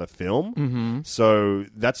film. Mm-hmm. So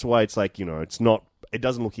that's why it's like, you know, it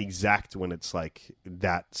doesn't look exact when it's like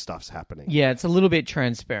that stuff's happening. Yeah, it's a little bit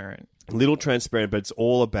transparent. But it's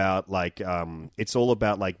all about like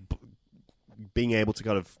being able to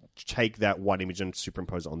kind of take that one image and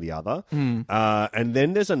superimpose it on the other. And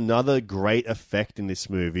then there's another great effect in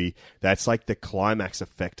this movie that's like the climax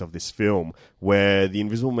effect of this film, where the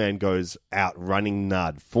Invisible Man goes out running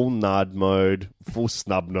nud, full nud mode, full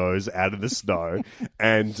snub nose out of the snow,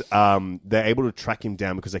 and they're able to track him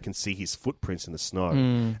down because they can see his footprints in the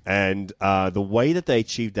snow. And the way that they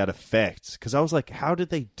achieved that effect, because I was like, how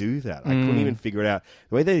did they do that? I couldn't even figure it out.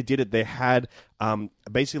 The way they did it, they had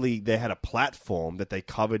basically they had a platform that they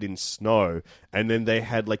covered in snow, and then they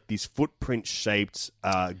had like these footprint shaped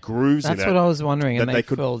grooves in it. That's what I was wondering, and they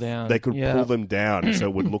could fell down. They could pull them down so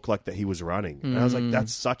it would look like that he was running. And I was like,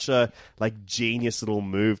 that's such a like genius little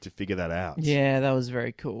move to figure that out. Yeah, that was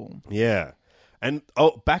very cool. Yeah. And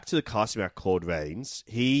back to the casting about Claude Rains.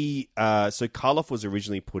 So Karloff was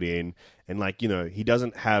originally put in, and like, you know, he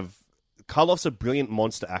doesn't have. Karloff's a brilliant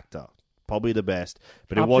monster actor. Probably the best,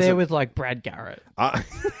 but Up it wasn't there with like Brad Garrett.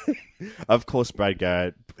 Of course, Brad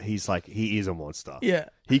Garrett. He is a monster. Yeah,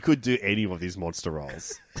 he could do any of these monster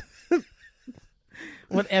roles.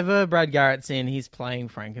 Whatever Brad Garrett's in, he's playing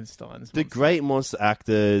Frankenstein's. The great monster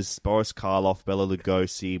actors: Boris Karloff, Bela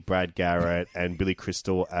Lugosi, Brad Garrett, and Billy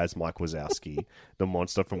Crystal as Mike Wazowski, the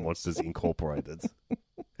monster from Monsters Incorporated.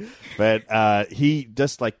 But he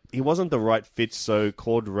wasn't the right fit, so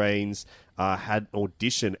Claude Rains had an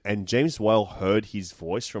audition, and James Whale heard his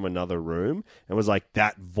voice from another room and was like,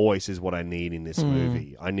 that voice is what I need in this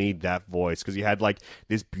movie. I need that voice, because he had like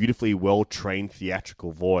this beautifully well-trained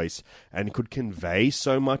theatrical voice and could convey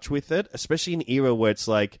so much with it, especially in an era where it's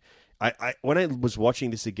like, when I was watching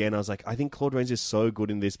this again, I was like, I think Claude Rains is so good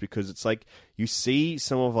in this, because it's like you see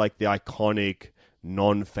some of like the iconic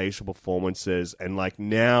non-facial performances, and like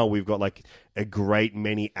now we've got like a great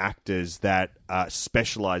many actors that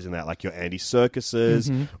specialize in that, like your Andy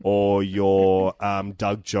Serkises or your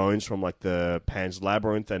Doug Jones from like the Pan's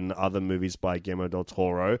Labyrinth and other movies by Guillermo del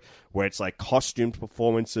Toro, where it's like costumed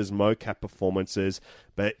performances, mocap performances.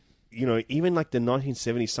 But you know, even like the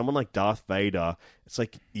 1970s, someone like Darth Vader, it's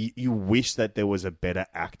like you wish that there was a better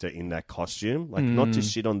actor in that costume. Like, not to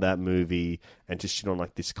shit on that movie and to shit on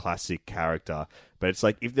like this classic character, but it's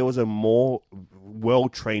like if there was a more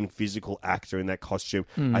well-trained physical actor in that costume,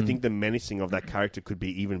 I think the menacing of that character could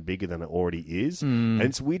be even bigger than it already is. And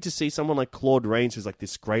it's weird to see someone like Claude Rains, who's like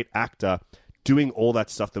this great actor, doing all that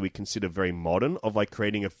stuff that we consider very modern, of like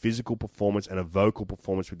creating a physical performance and a vocal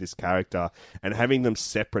performance with this character and having them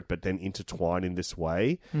separate but then intertwined in this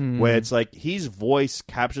way, where it's like his voice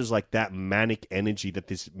captures like that manic energy that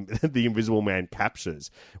the Invisible Man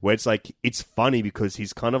captures, where it's like, it's funny because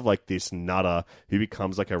he's kind of like this nutter who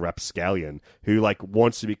becomes like a rapscallion who like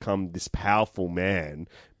wants to become this powerful man,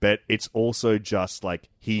 but it's also just like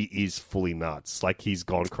he is fully nuts, like he's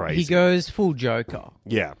gone crazy. He goes full Joker.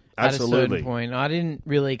 Yeah. Absolutely. At a certain point. I didn't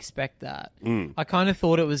really expect that. I kind of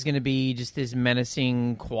thought it was going to be just this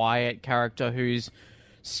menacing, quiet character who's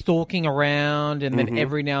stalking around and then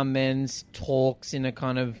every now and then talks in a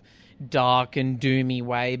kind of dark and doomy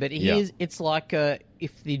way. But it's like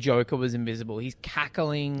if the Joker was invisible. He's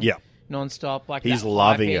cackling nonstop. Like he's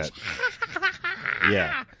loving it.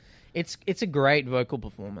 Yeah. It's a great vocal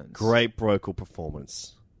performance. Great vocal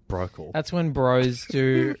performance. Brocal. That's when bros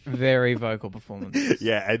do very vocal performances.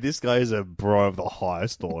 Yeah, and this guy is a bro of the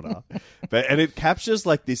highest order. And it captures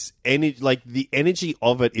like this energy, like the energy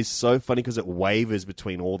of it is so funny because it wavers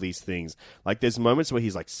between all these things. Like there's moments where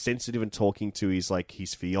he's like sensitive and talking to his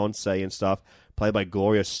fiance and stuff, played by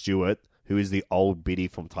Gloria Stewart, who is the old biddy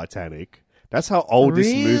from Titanic. That's how old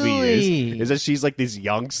this movie is that she's like this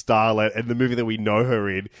young starlet, and the movie that we know her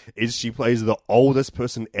in is she plays the oldest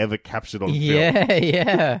person ever captured on film.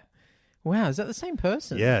 Yeah. Wow, is that the same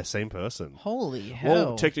person? Yeah, same person. Holy hell.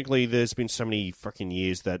 Well, technically, there's been so many freaking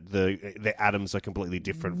years that the atoms are completely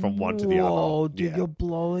different from one to the other. Oh, dude, you're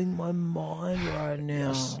blowing my mind right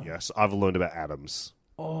now. Yes, I've learned about atoms.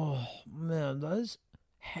 Oh, man, those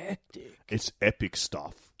hectic. It's epic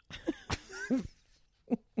stuff.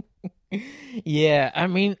 Yeah, I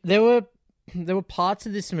mean, there were parts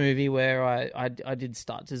of this movie where I did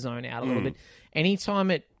start to zone out a little bit.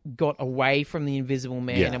 Anytime it got away from the Invisible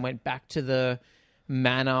Man and went back to the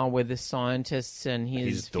manor with the scientists and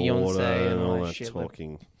his fiance and all that shit.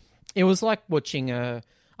 Talking. It was like watching a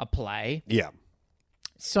play. Yeah.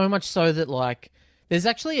 So much so that, like, there's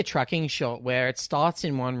actually a tracking shot where it starts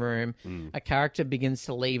in one room, a character begins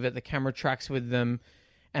to leave it, the camera tracks with them,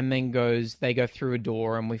 and then they go through a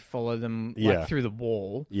door and we follow them like through the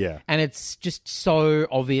wall. Yeah. And it's just so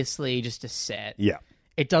obviously just a set. Yeah.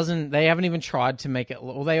 They haven't even tried to make it,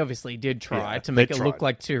 well, they obviously did try to make it look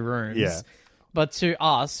like 2 rooms. Yeah. But to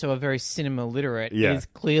us, who are very cinema literate, it is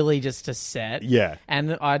clearly just a set. Yeah.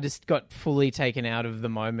 And I just got fully taken out of the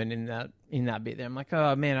moment in that bit there. I'm like,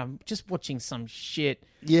 oh man, I'm just watching some shit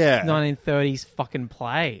 1930s fucking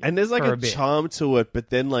play. And there's like a charm to it, but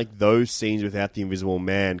then like those scenes without the Invisible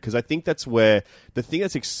Man, because I think that's where the thing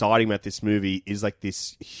that's exciting about this movie is like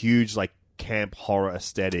this huge like camp horror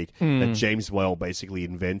aesthetic that James Whale basically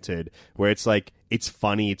invented, where it's like, it's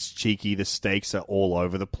funny, it's cheeky, the stakes are all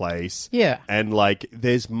over the place. Yeah. And like,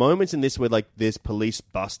 there's moments in this where like, there's police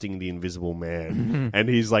busting the Invisible Man and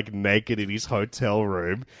he's like naked in his hotel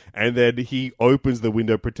room, and then he opens the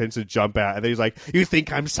window, pretends to jump out, and then he's like, you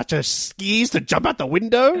think I'm such a skis to jump out the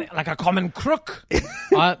window? Like a common crook.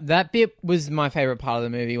 That bit was my favorite part of the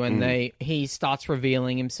movie, when he starts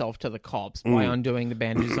revealing himself to the cops by undoing the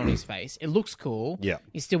bandages on his face. It looks cool. Yeah.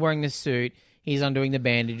 He's still wearing the suit. He's undoing the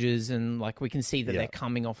bandages, and like we can see that they're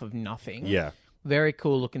coming off of nothing. Yeah. Very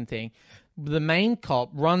cool looking thing. The main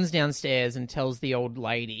cop runs downstairs and tells the old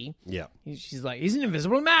lady. Yeah. She's like, he's an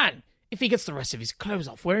invisible man. If he gets the rest of his clothes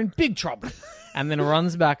off, we're in big trouble. And then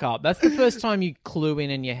runs back up. That's the first time you clue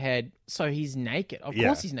in your head. So he's naked. Of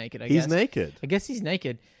course he's naked, I guess. He's naked. I guess he's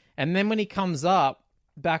naked. And then when he comes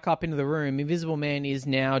back up into the room, Invisible Man is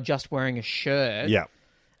now just wearing a shirt. Yeah.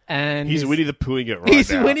 And he's Winnie the Poohing it right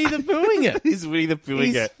he's now. Winnie the Poohing it. He's Winnie the Poohing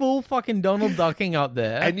He's it. full fucking Donald Ducking up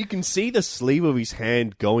there. And you can see the sleeve of his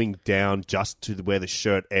hand going down just to where the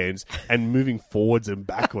shirt ends and moving forwards and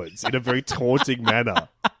backwards in a very taunting manner.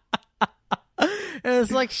 And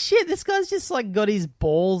it's like, shit, this guy's just like got his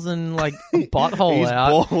balls and like butthole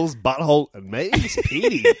out. His balls, butthole, and maybe his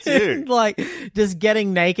peenie too. Like just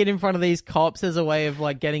getting naked in front of these cops as a way of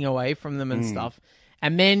like getting away from them and stuff.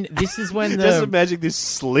 And then this is when Just imagine this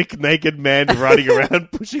slick naked man running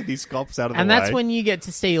around pushing these cops out of the way. And that's when you get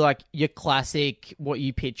to see like your classic, what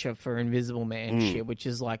you picture for Invisible Man shit, which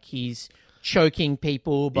is like he's choking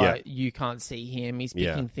people, but you can't see him. He's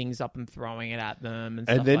picking things up and throwing it at them, and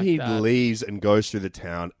stuff then like he that. leaves and goes through the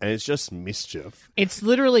town, and it's just mischief. It's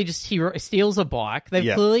literally just he steals a bike.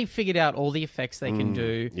 They've clearly figured out all the effects they can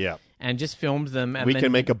do, and just filmed them. And we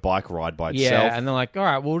can make a bike ride by itself. Yeah, and they're like, all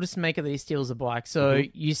right, we'll just make it that he steals a bike. So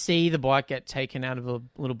you see the bike get taken out of a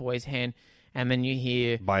little boy's hand, and then you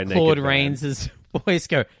hear Claude Rains' voice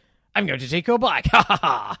go, "I'm going to take your bike."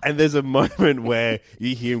 And there's a moment where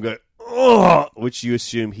you hear him go, "Oh," which you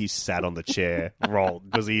assume he sat on the chair rolled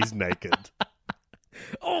because he's naked.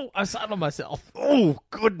 Oh, I sat on myself. Oh,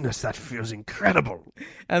 goodness, that feels incredible.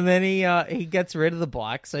 And then he gets rid of the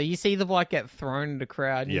bike. So you see the bike get thrown at a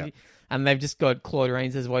crowd. And they've just got Claude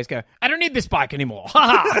Rains' voice go, "I don't need this bike anymore."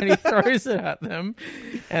 And he throws it at them.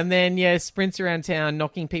 And then, sprints around town,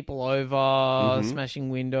 knocking people over, smashing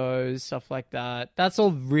windows, stuff like that. That's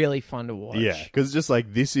all really fun to watch. Yeah, because it's just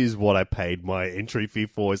like, this is what I paid my entry fee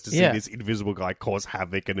for, is to see this invisible guy cause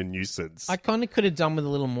havoc and a nuisance. I kind of could have done with a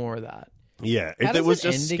little more of that. Yeah, if it was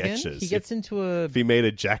just sketches. Again? He gets into a... If he made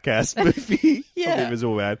a Jackass movie of the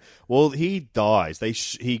Invisible Man. Well, he dies.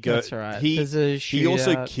 That's right. He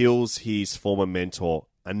also kills his former mentor.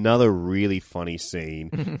 Another really funny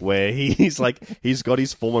scene where he's got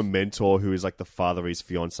his former mentor who is like the father of his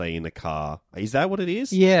fiancée in the car. Is that what it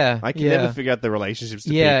is? Yeah. I can never figure out the relationships to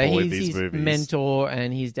people in these he's movies. mentor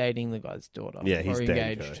and he's dating the guy's daughter. Yeah, he's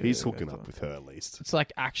engaged. dating her. He's hooking up with her at least. It's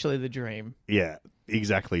like actually the dream. Yeah,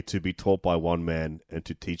 exactly. To be taught by one man and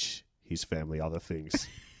to teach his family other things,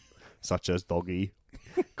 such as doggy.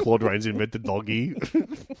 Claude Rains invented doggy.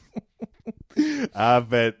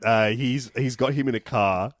 But he's got him in a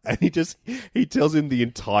car, and he tells him the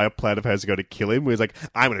entire plan of how he's going to kill him. Where he's like,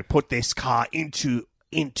 "I'm going to put this car into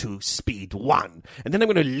speed 1, and then I'm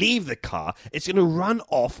going to leave the car. It's going to run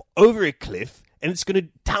off over a cliff, and it's going to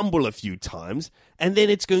tumble a few times, and then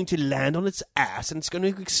it's going to land on its ass, and it's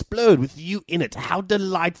going to explode with you in it. How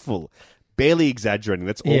delightful! barely exaggerating.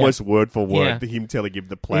 That's almost word for word him telling him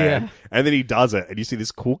the plan. Yeah. And then he does it, and you see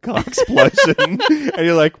this cool car explosion, and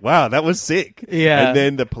you're like, wow, that was sick. Yeah. And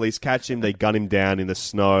then the police catch him, they gun him down in the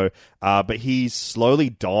snow, but he's slowly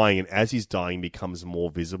dying, and as he's dying, he becomes more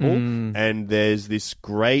visible. And there's this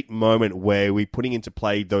great moment where we're putting into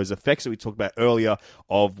play those effects that we talked about earlier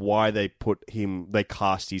of why they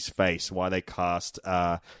cast his face, why they cast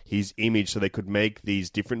his image, so they could make these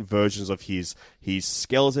different versions of his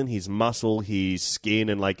skeleton, his muscle, his skin,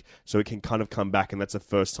 and so it can kind of come back. And that's the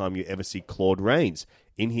first time you ever see Claude Rains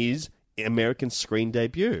in his American screen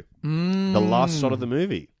debut. The last shot of the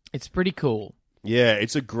movie. It's pretty cool. Yeah,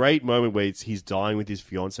 it's a great moment where he's dying with his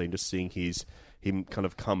fiancée and just seeing him kind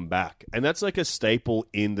of come back. And that's like a staple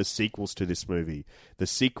in the sequels to this movie. The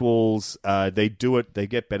sequels, they do it, they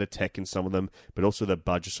get better tech in some of them, but also the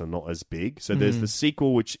budgets are not as big. So there's the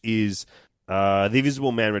sequel, which is The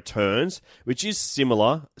Invisible Man Returns, which is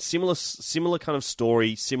similar kind of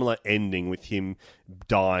story, similar ending with him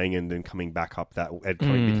dying and then coming back up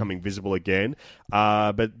becoming visible again.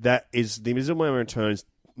 But that is The Invisible Man Returns.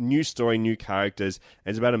 New story, new characters,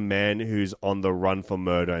 and it's about a man who's on the run for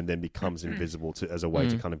murder and then becomes invisible as a way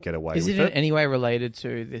to kind of get away with it. Is it in any way related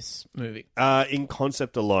to this movie? In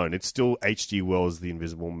concept alone, it's still H.G. Wells' The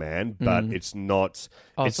Invisible Man, but it's not...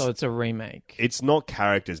 So it's a remake. It's not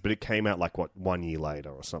characters, but it came out 1 year later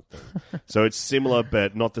or something. So it's similar,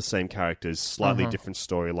 but not the same characters, slightly different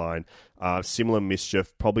storyline. Similar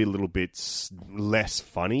mischief, probably a little bit less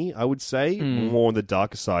funny, I would say, more on the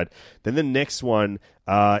darker side. Then the next one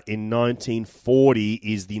in 1940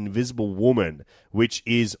 is The Invisible Woman, which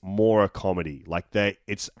is more a comedy.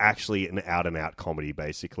 It's actually an out-and-out comedy,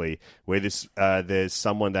 basically, where there's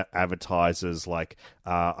someone that advertises,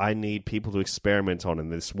 I need people to experiment on,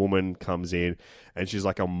 and this woman comes in, and she's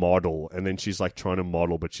like a model, and then she's trying to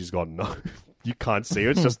model, but she's got no... You can't see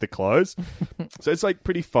her, it's just the clothes. So it's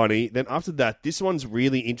pretty funny. Then after that, this one's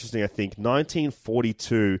really interesting, I think.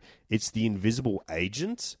 1942, it's The Invisible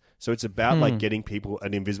Agent. So it's about getting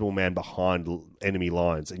an invisible man behind enemy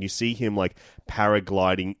lines, and you see him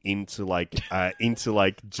paragliding into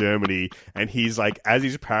Germany, and he's as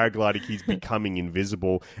he's paragliding, he's becoming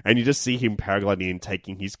invisible, and you just see him paragliding and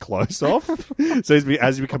taking his clothes off. So as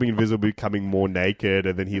he's becoming invisible, becoming more naked,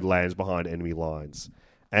 and then he lands behind enemy lines.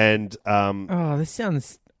 And this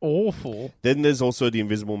sounds awful. Then there's also The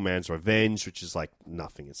Invisible Man's Revenge, which is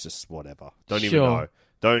nothing. It's just whatever. Don't even know.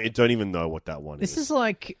 Don't even know what that one is. This is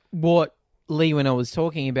like what Lee Winnell was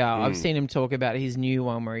talking about. I've seen him talk about his new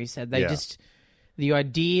one where he said the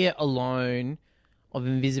idea alone of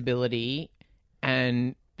invisibility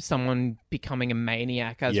and someone becoming a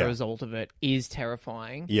maniac as a result of it is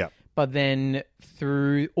terrifying. Yeah. But then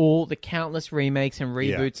through all the countless remakes and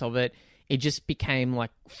reboots of it, it just became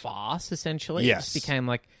farce, essentially. Yes. It just became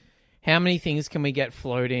how many things can we get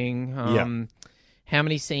floating? How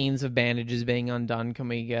many scenes of bandages being undone can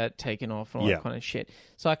we get taken off and all that kind of shit?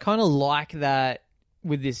 So I kind of like that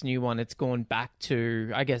with this new one. It's gone back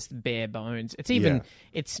to, I guess, bare bones.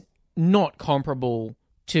 It's not comparable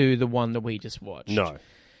to the one that we just watched. No.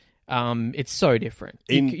 It's so different.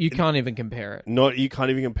 You can't even compare it. You can't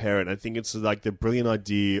even compare it. I think it's the brilliant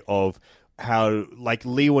idea of how,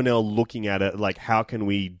 Lee Winnell looking at it, how can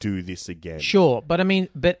we do this again? Sure, but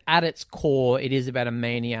at its core, it is about a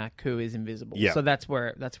maniac who is invisible. Yeah. So that's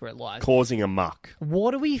where it lies. Causing a muck.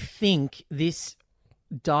 What do we think this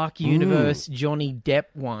Dark Universe Johnny Depp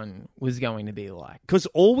one was going to be like? Because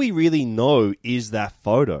all we really know is that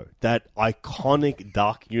photo, that iconic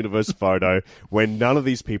Dark Universe photo where none of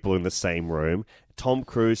these people are in the same room. Tom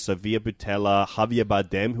Cruise, Sofia Boutella, Javier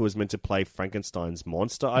Bardem, who was meant to play Frankenstein's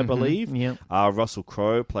monster, I believe. Yeah. Russell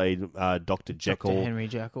Crowe played Dr. Jekyll. Dr. Henry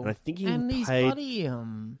Jekyll. And I think he his played buddy,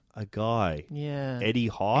 a guy. Yeah. Eddie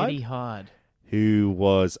Hard. Eddie Hard. Who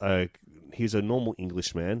was he's a normal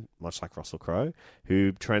Englishman, much like Russell Crowe,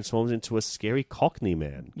 who transforms into a scary Cockney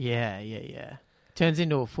man. Yeah. Turns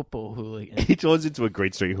into a football hooligan. He turns into a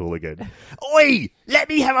Green Street hooligan. Oi! Let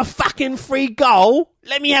me have a fucking free goal!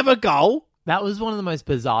 Let me have a goal! That was one of the most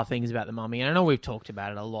bizarre things about The Mummy, and I know we've talked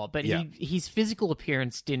about it a lot, but his physical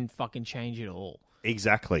appearance didn't fucking change at all.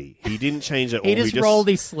 Exactly. He didn't change at all. He just rolled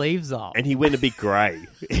his sleeves up. And he went a bit grey.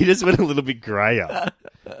 He just went a little bit greyer.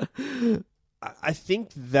 I think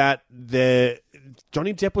that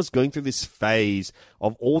Johnny Depp was going through this phase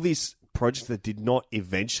of all these projects that did not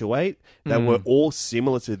eventuate, that were all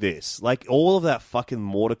similar to this. All of that fucking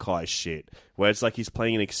Mordecai shit, where it's he's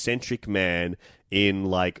playing an eccentric man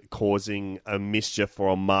in causing a mischief or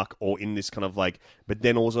a muck, or in this kind of but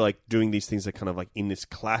then also doing these things that kind of in this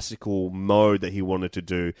classical mode that he wanted to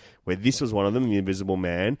do, where this was one of them, The Invisible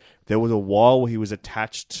Man. There was a while where he was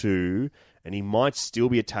attached to and he might still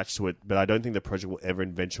be attached to it, but I don't think the project will ever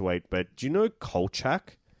eventuate. But do you know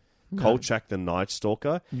Kolchak? No. Kolchak the Night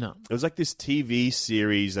Stalker? No. It was like this TV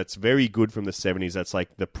series that's very good from the 70s. That's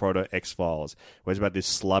like the proto X-Files, where it's about this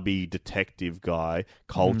slubby detective guy,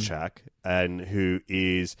 Kolchak, and who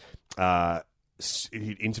is...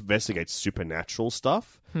 he investigates supernatural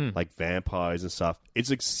stuff, like vampires and stuff. It's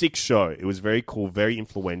a sick show. It was very cool, very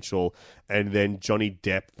influential. And then Johnny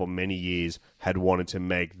Depp, for many years, had wanted to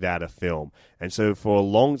make that a film. And so for a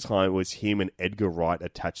long time, it was him and Edgar Wright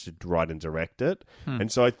attached to write and direct it.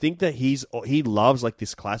 And so I think that he loves like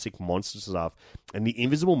this classic monster stuff. And The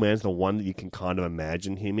Invisible Man's the one that you can kind of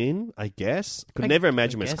imagine him in, I guess. Could never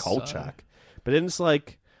imagine him as Kolchak. So. But then it's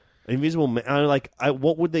like... Invisible Man,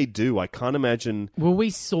 what would they do? I can't imagine. Well,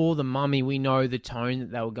 we saw The Mummy. We know the tone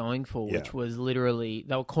that they were going for, which was literally,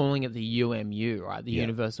 they were calling it the UMU, right? The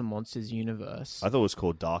Universal Monsters Universe. I thought it was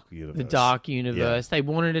called Dark Universe. The Dark Universe. Yeah. They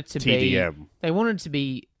wanted it to TDM. be... They wanted it to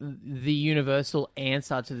be the universal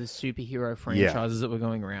answer to the superhero franchises that were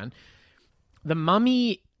going around. The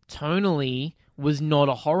Mummy, tonally... was not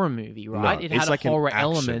a horror movie, right? No, it had like horror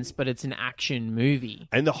elements, but it's an action movie.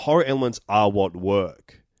 And the horror elements are what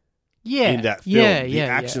work. Yeah. In that film. The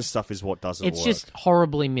action stuff is what doesn't work. It's just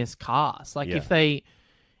horribly miscast. Like if they,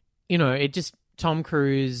 Tom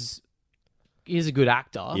Cruise is a good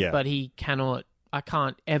actor, but I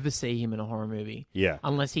can't ever see him in a horror movie. Yeah.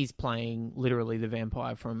 Unless he's playing literally the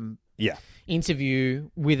vampire from Interview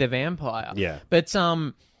with a Vampire. Yeah. But,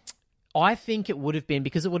 I think it would have been,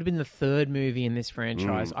 because it would have been the third movie in this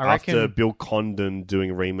franchise. I reckon after reckon Bill Condon doing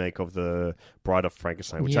a remake of The Bride of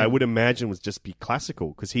Frankenstein, which I would imagine was just be classical,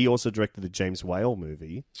 because he also directed the James Whale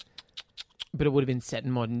movie. But it would have been set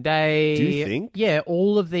in modern day. Do you think? Yeah,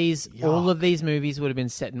 all of these movies would have been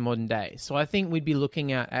set in modern day. So I think we'd be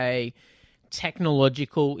looking at a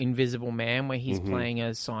technological Invisible Man, where he's playing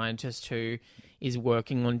a scientist who is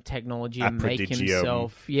working on technology and make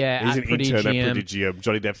himself... Yeah, he's an intern at Prodigium. Prodigium.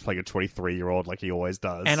 Johnny Depp's playing a 23-year-old like he always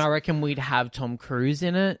does. And I reckon we'd have Tom Cruise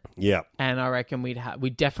in it. Yeah. And I reckon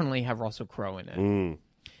we'd definitely have Russell Crowe in it.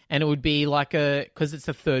 And it would be like because it's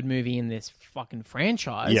the third movie in this fucking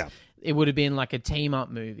franchise, it would have been like a team-up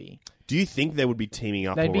movie. Do you think they would be teaming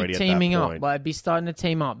up already at that point? They'd be teaming up. They'd be starting to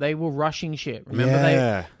team up. They were rushing shit.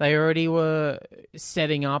 Remember, they already were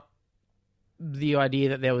setting up the idea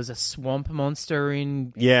that there was a swamp monster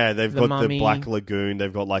in they've got Mummy. The Black Lagoon.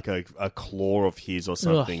 They've got like a claw of his or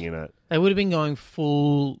something in it. They would have been going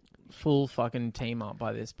full fucking team up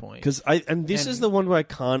by this point. This is the one where I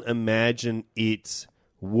can't imagine it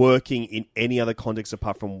working in any other context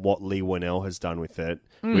apart from what Leigh Whannell has done with it,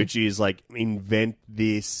 which is like invent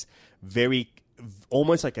this very...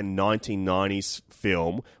 almost like a 1990s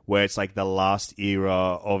film where it's like the last era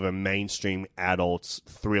of a mainstream adult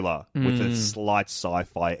thriller with a slight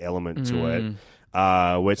sci-fi element to it.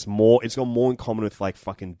 Where it's got more in common with like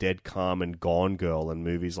fucking Dead Calm and Gone Girl and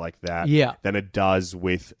movies like that than it does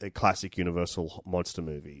with classic Universal monster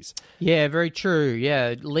movies. Yeah, very true.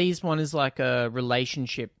 Yeah, Lee's one is like a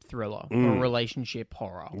relationship thriller or a relationship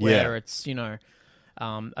horror where it's,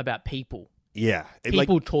 about people. Yeah.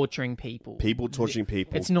 People torturing people. People torturing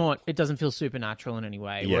people. It's not... It doesn't feel supernatural in any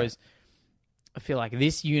way. Yeah. Whereas I feel like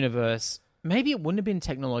this universe... Maybe it wouldn't have been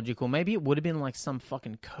technological. Maybe it would have been like some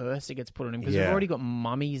fucking curse that gets put on him, because we've already got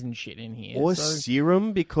mummies and shit in here. Or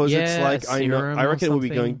serum, because it's like... I reckon it will be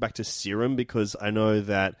going back to serum, because I know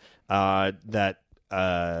that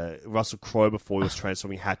Russell Crowe, before he was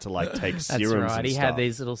transforming, had to like take serums. That's right. He had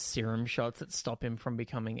these little serum shots that stop him from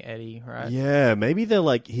becoming Eddie, right? Yeah, maybe they're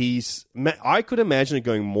like I could imagine it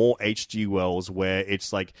going more H.G. Wells, where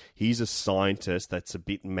it's like he's a scientist that's a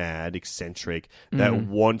bit mad, eccentric, that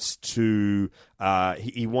wants to.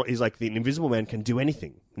 He's like, the Invisible Man can do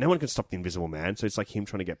anything. No one can stop the Invisible Man, so it's like him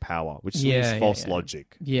trying to get power, which is false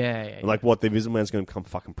logic. Yeah. Like, what, the Invisible Man's going to become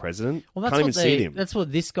fucking president? Well, Can't even see him. That's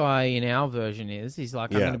what this guy in our version is. He's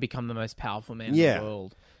like, I'm going to become the most powerful man in the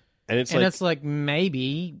world. And it's like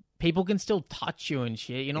maybe people can still touch you and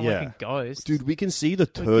shit. You're not like a ghost. Dude, we can see the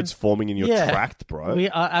turds forming in your tract, bro. We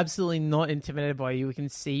are absolutely not intimidated by you. We can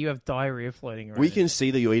see you have diarrhea floating around. We can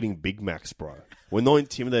see that you're eating Big Macs, bro. We're not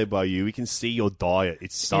intimidated by you. We can see your diet.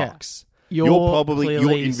 It sucks. You're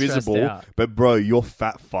invisible, but bro, you're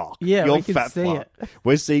fat fuck. Yeah, you're we can fat see fuck. it.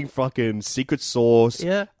 We're seeing fucking secret sauce.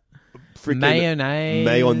 Yeah. Freaking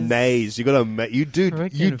mayonnaise. You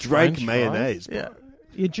drank French mayonnaise, fries. bro. Yeah.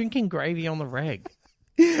 You're drinking gravy on the reg.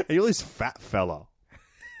 And you're this fat fella.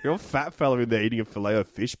 You're a fat fella in there eating a filet of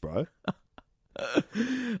fish, bro.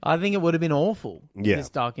 I think it would have been awful. Yeah. This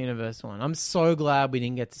Dark Universe one. I'm so glad we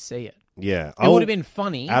didn't get to see it. Yeah. It would have been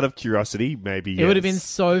funny. Out of curiosity, maybe. It would have been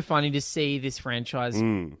so funny to see this franchise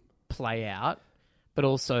play out, but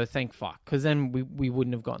also thank fuck, because then we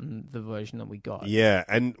wouldn't have gotten the version that we got. Yeah,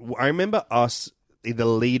 and I remember us in the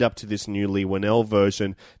lead up to this new Lee Winnell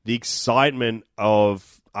version, the excitement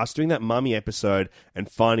of us doing that Mummy episode and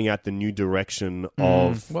finding out the new direction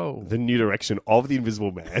of the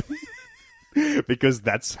Invisible Man. Because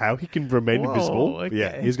that's how he can remain invisible. Okay.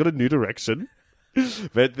 Yeah, he's got a new direction.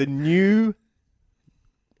 But the new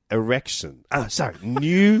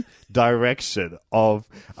new direction of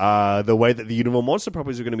the way that the Universal Monster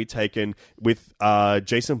properties are going to be taken with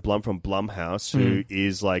Jason Blum from Blumhouse, who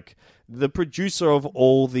is like the producer of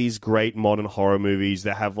all these great modern horror movies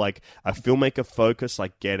that have like a filmmaker focus,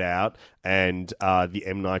 like Get Out and the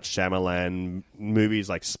M. Night Shyamalan movies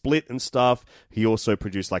like Split and stuff. He also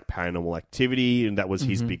produced like Paranormal Activity, and that was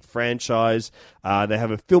his big franchise. They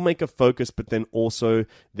have a filmmaker focus, but then also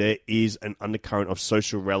there is an undercurrent of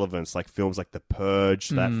social relevance, like films like The Purge,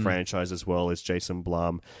 that franchise as well as Jason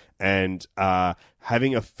Blum. And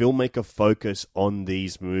having a filmmaker focus on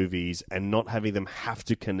these movies and not having them have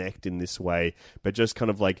to connect in this way, but just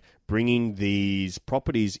kind of like bringing these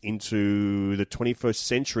properties into the 21st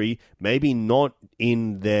century, maybe not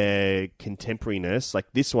in their contemporariness. Like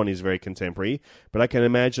this one is very contemporary, but I can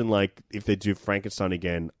imagine like if they do Frankenstein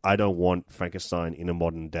again, I don't want Frankenstein in a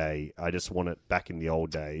modern day. I just want it back in the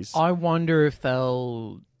old days. I wonder if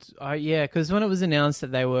they'll... because when it was announced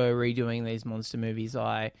that they were redoing these monster movies,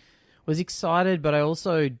 I was excited, but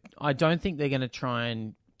I don't think they're going to try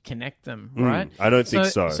and connect them, right? I don't think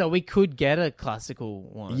so. So we could get a classical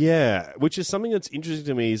one. Yeah, which is something that's interesting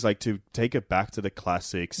to me, is like to take it back to the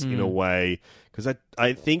classics in a way, because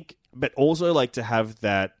I think, but also like to have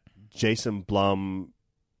that Jason Blum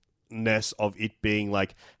ness of it being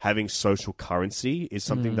like having social currency is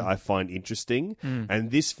something that I find interesting. And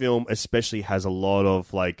this film especially has a lot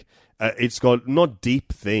of like it's got not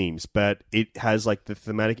deep themes, but it has like the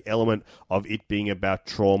thematic element of it being about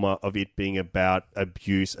trauma, of it being about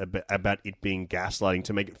abuse, about it being gaslighting,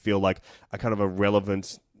 to make it feel like a kind of a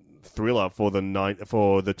relevant thriller for the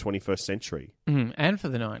 21st century. And for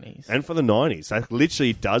the 90s. And for the 90s. That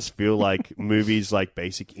literally does feel like movies like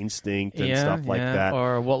Basic Instinct and stuff like that.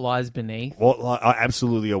 Or What Lies Beneath.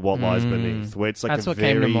 Absolutely, What Lies Beneath. Where it's like That's what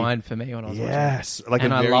came to mind for me when I was watching it. Yes. Like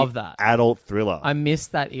and a I very love that. adult thriller. I miss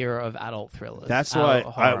that era of adult thrillers. That's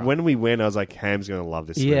why when we went, I was like, Ham's going to love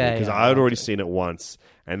this movie. Because I had already seen it once.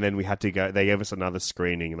 And then we had to go, they gave us another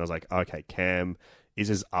screening. And I was like, okay, Cam, is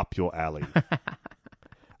this up your alley?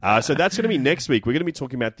 So that's going to be next week. We're going to be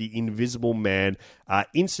talking about The Invisible Man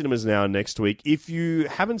in cinemas now next week. If you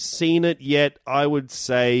haven't seen it yet, I would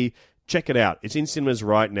say check it out. It's in cinemas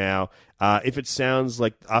right now. If it sounds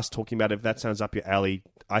like us talking about it, if that sounds up your alley,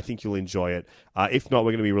 I think you'll enjoy it. If not,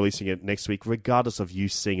 we're going to be releasing it next week, regardless of you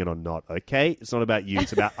seeing it or not, okay? It's not about you.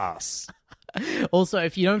 It's about us. Also,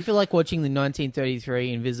 if you don't feel like watching the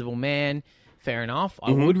 1933 Invisible Man, fair enough. I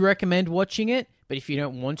would recommend watching it. But if you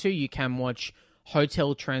don't want to, you can watch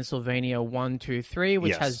Hotel Transylvania 1, 2, 3,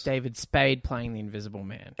 which has David Spade playing the Invisible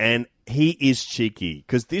Man. And he is cheeky,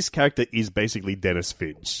 because this character is basically Dennis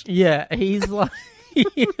Finch. Yeah, he's like...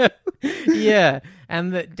 yeah.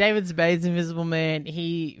 And David Spade's Invisible Man,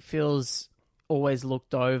 he feels always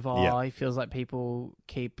looked over. Yeah. He feels like people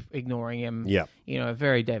keep ignoring him. Yeah. You know,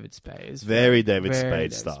 very David Spade. Very David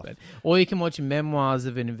Spade stuff. Or you can watch Memoirs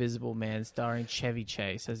of an Invisible Man starring Chevy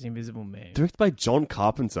Chase as the Invisible Man. Directed by John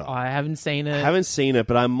Carpenter. I haven't seen it. I haven't seen it,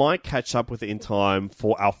 but I might catch up with it in time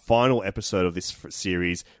for our final episode of this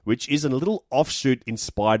series, which is a little offshoot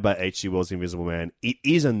inspired by H.G. Wells' Invisible Man. It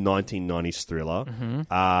is a 1990s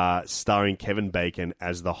thriller starring Kevin Bacon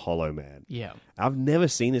as the Hollow Man. Yeah. I've never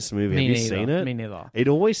seen this movie. Have you seen it? Me neither. It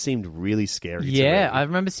always seemed really scary to me. Yeah, I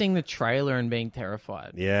remember seeing the trailer and being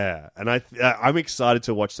terrified. Yeah, and I'm excited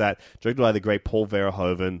to watch that. Directed by the great Paul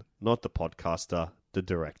Verhoeven, not the podcaster, the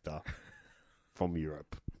director from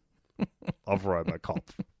Europe of RoboCop.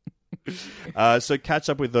 So catch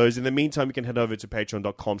up with those. In the meantime, you can head over to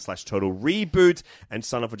patreon.com/Total Reboot and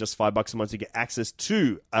sign up for just $5 a month to get access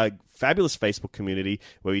to a fabulous Facebook community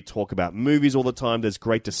where we talk about movies all the time. There's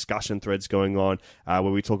great discussion threads going on where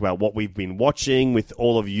we talk about what we've been watching with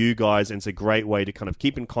all of you guys, and it's a great way to kind of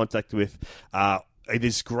keep in contact with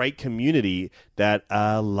this great community that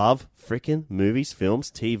love freaking movies, films,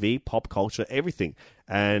 TV, pop culture, everything.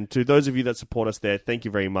 And to those of you that support us there, thank you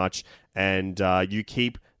very much. And you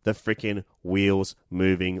keep the freaking wheels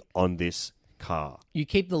moving on this car. You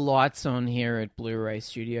keep the lights on here at Blu-ray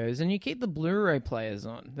Studios, and you keep the Blu-ray players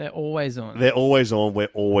on. They're always on. They're always on. We're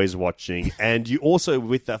always watching. And you also,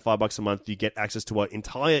 with that $5 a month, you get access to our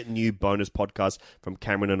entire new bonus podcast from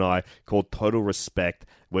Cameron and I called Total Respect,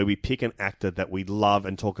 where we pick an actor that we love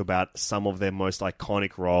and talk about some of their most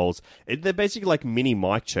iconic roles. They're basically like mini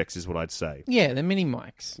mic checks, is what I'd say. Yeah, they're mini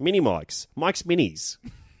mics. Mini mics. Mike's minis.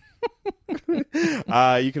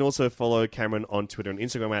 You can also follow Cameron on Twitter and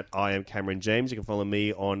Instagram at I am Cameron James. You can follow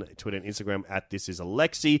me on Twitter and Instagram at This Is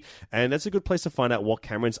Alexi. And that's a good place to find out what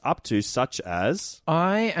Cameron's up to, such as...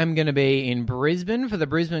 I am going to be in Brisbane for the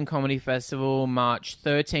Brisbane Comedy Festival, March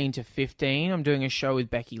 13 to 15. I'm doing a show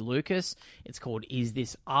with Becky Lucas. It's called Is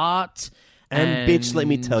This Art? And bitch, let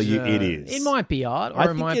me tell you, it is. It might be art,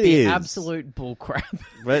 or it might be absolute bullcrap.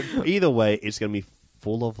 But either way, it's going to be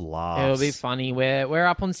full of laughs. It'll be funny. We're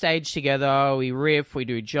up on stage together. We riff, we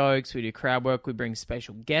do jokes, we do crowd work. We bring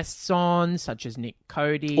special guests on, such as Nick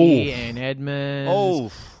Cody and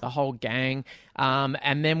Edmonds, the whole gang.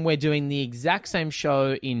 And then we're doing the exact same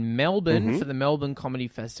show in Melbourne for the Melbourne Comedy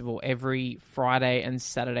Festival every Friday and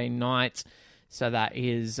Saturday night. So that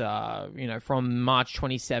is, from March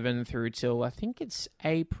 27 through till I think it's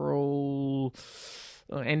end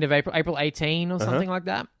of April 18 or something like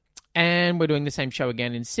that. And we're doing the same show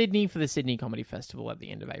again in Sydney for the Sydney Comedy Festival at the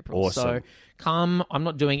end of April. Awesome. So come. I'm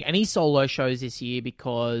not doing any solo shows this year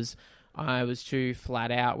because I was too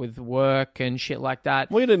flat out with work and shit like that.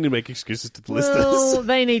 Well, you don't need to make excuses to the listeners. Well,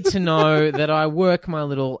 they need to know that I work my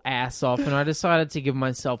little ass off, and I decided to give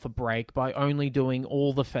myself a break by only doing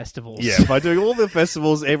all the festivals. Yeah, by doing all the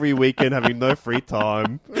festivals every weekend, having no free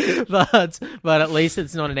time. But at least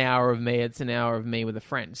it's not an hour of me, it's an hour of me with a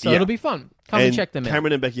friend. So it'll be fun. Come and check them out.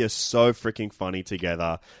 Cameron and Becky are so freaking funny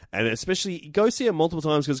together. And especially, go see it multiple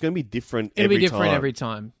times because it's going to be different every time. It'll be different every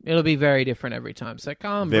time. It'll be very different every time. So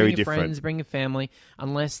come, bring your friends, bring your family,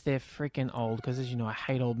 unless they're freaking old. Because as you know, I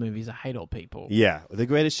hate old movies. I hate old people. Yeah, The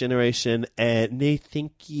Greatest Generation and No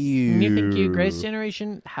Thank You. No Thank You. Greatest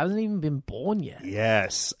Generation hasn't even been born yet.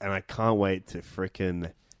 Yes, and I can't wait to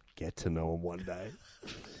freaking get to know him one day.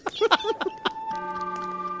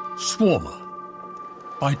 Swarmer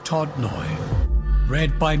by Todd Noy.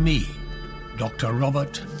 Read by me, Dr.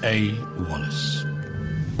 Robert A. Wallace.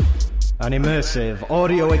 An immersive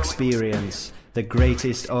audio experience. The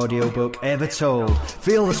greatest audiobook ever told.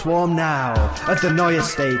 Feel the swarm now at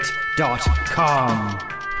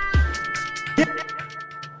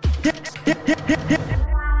thenoyestate.com.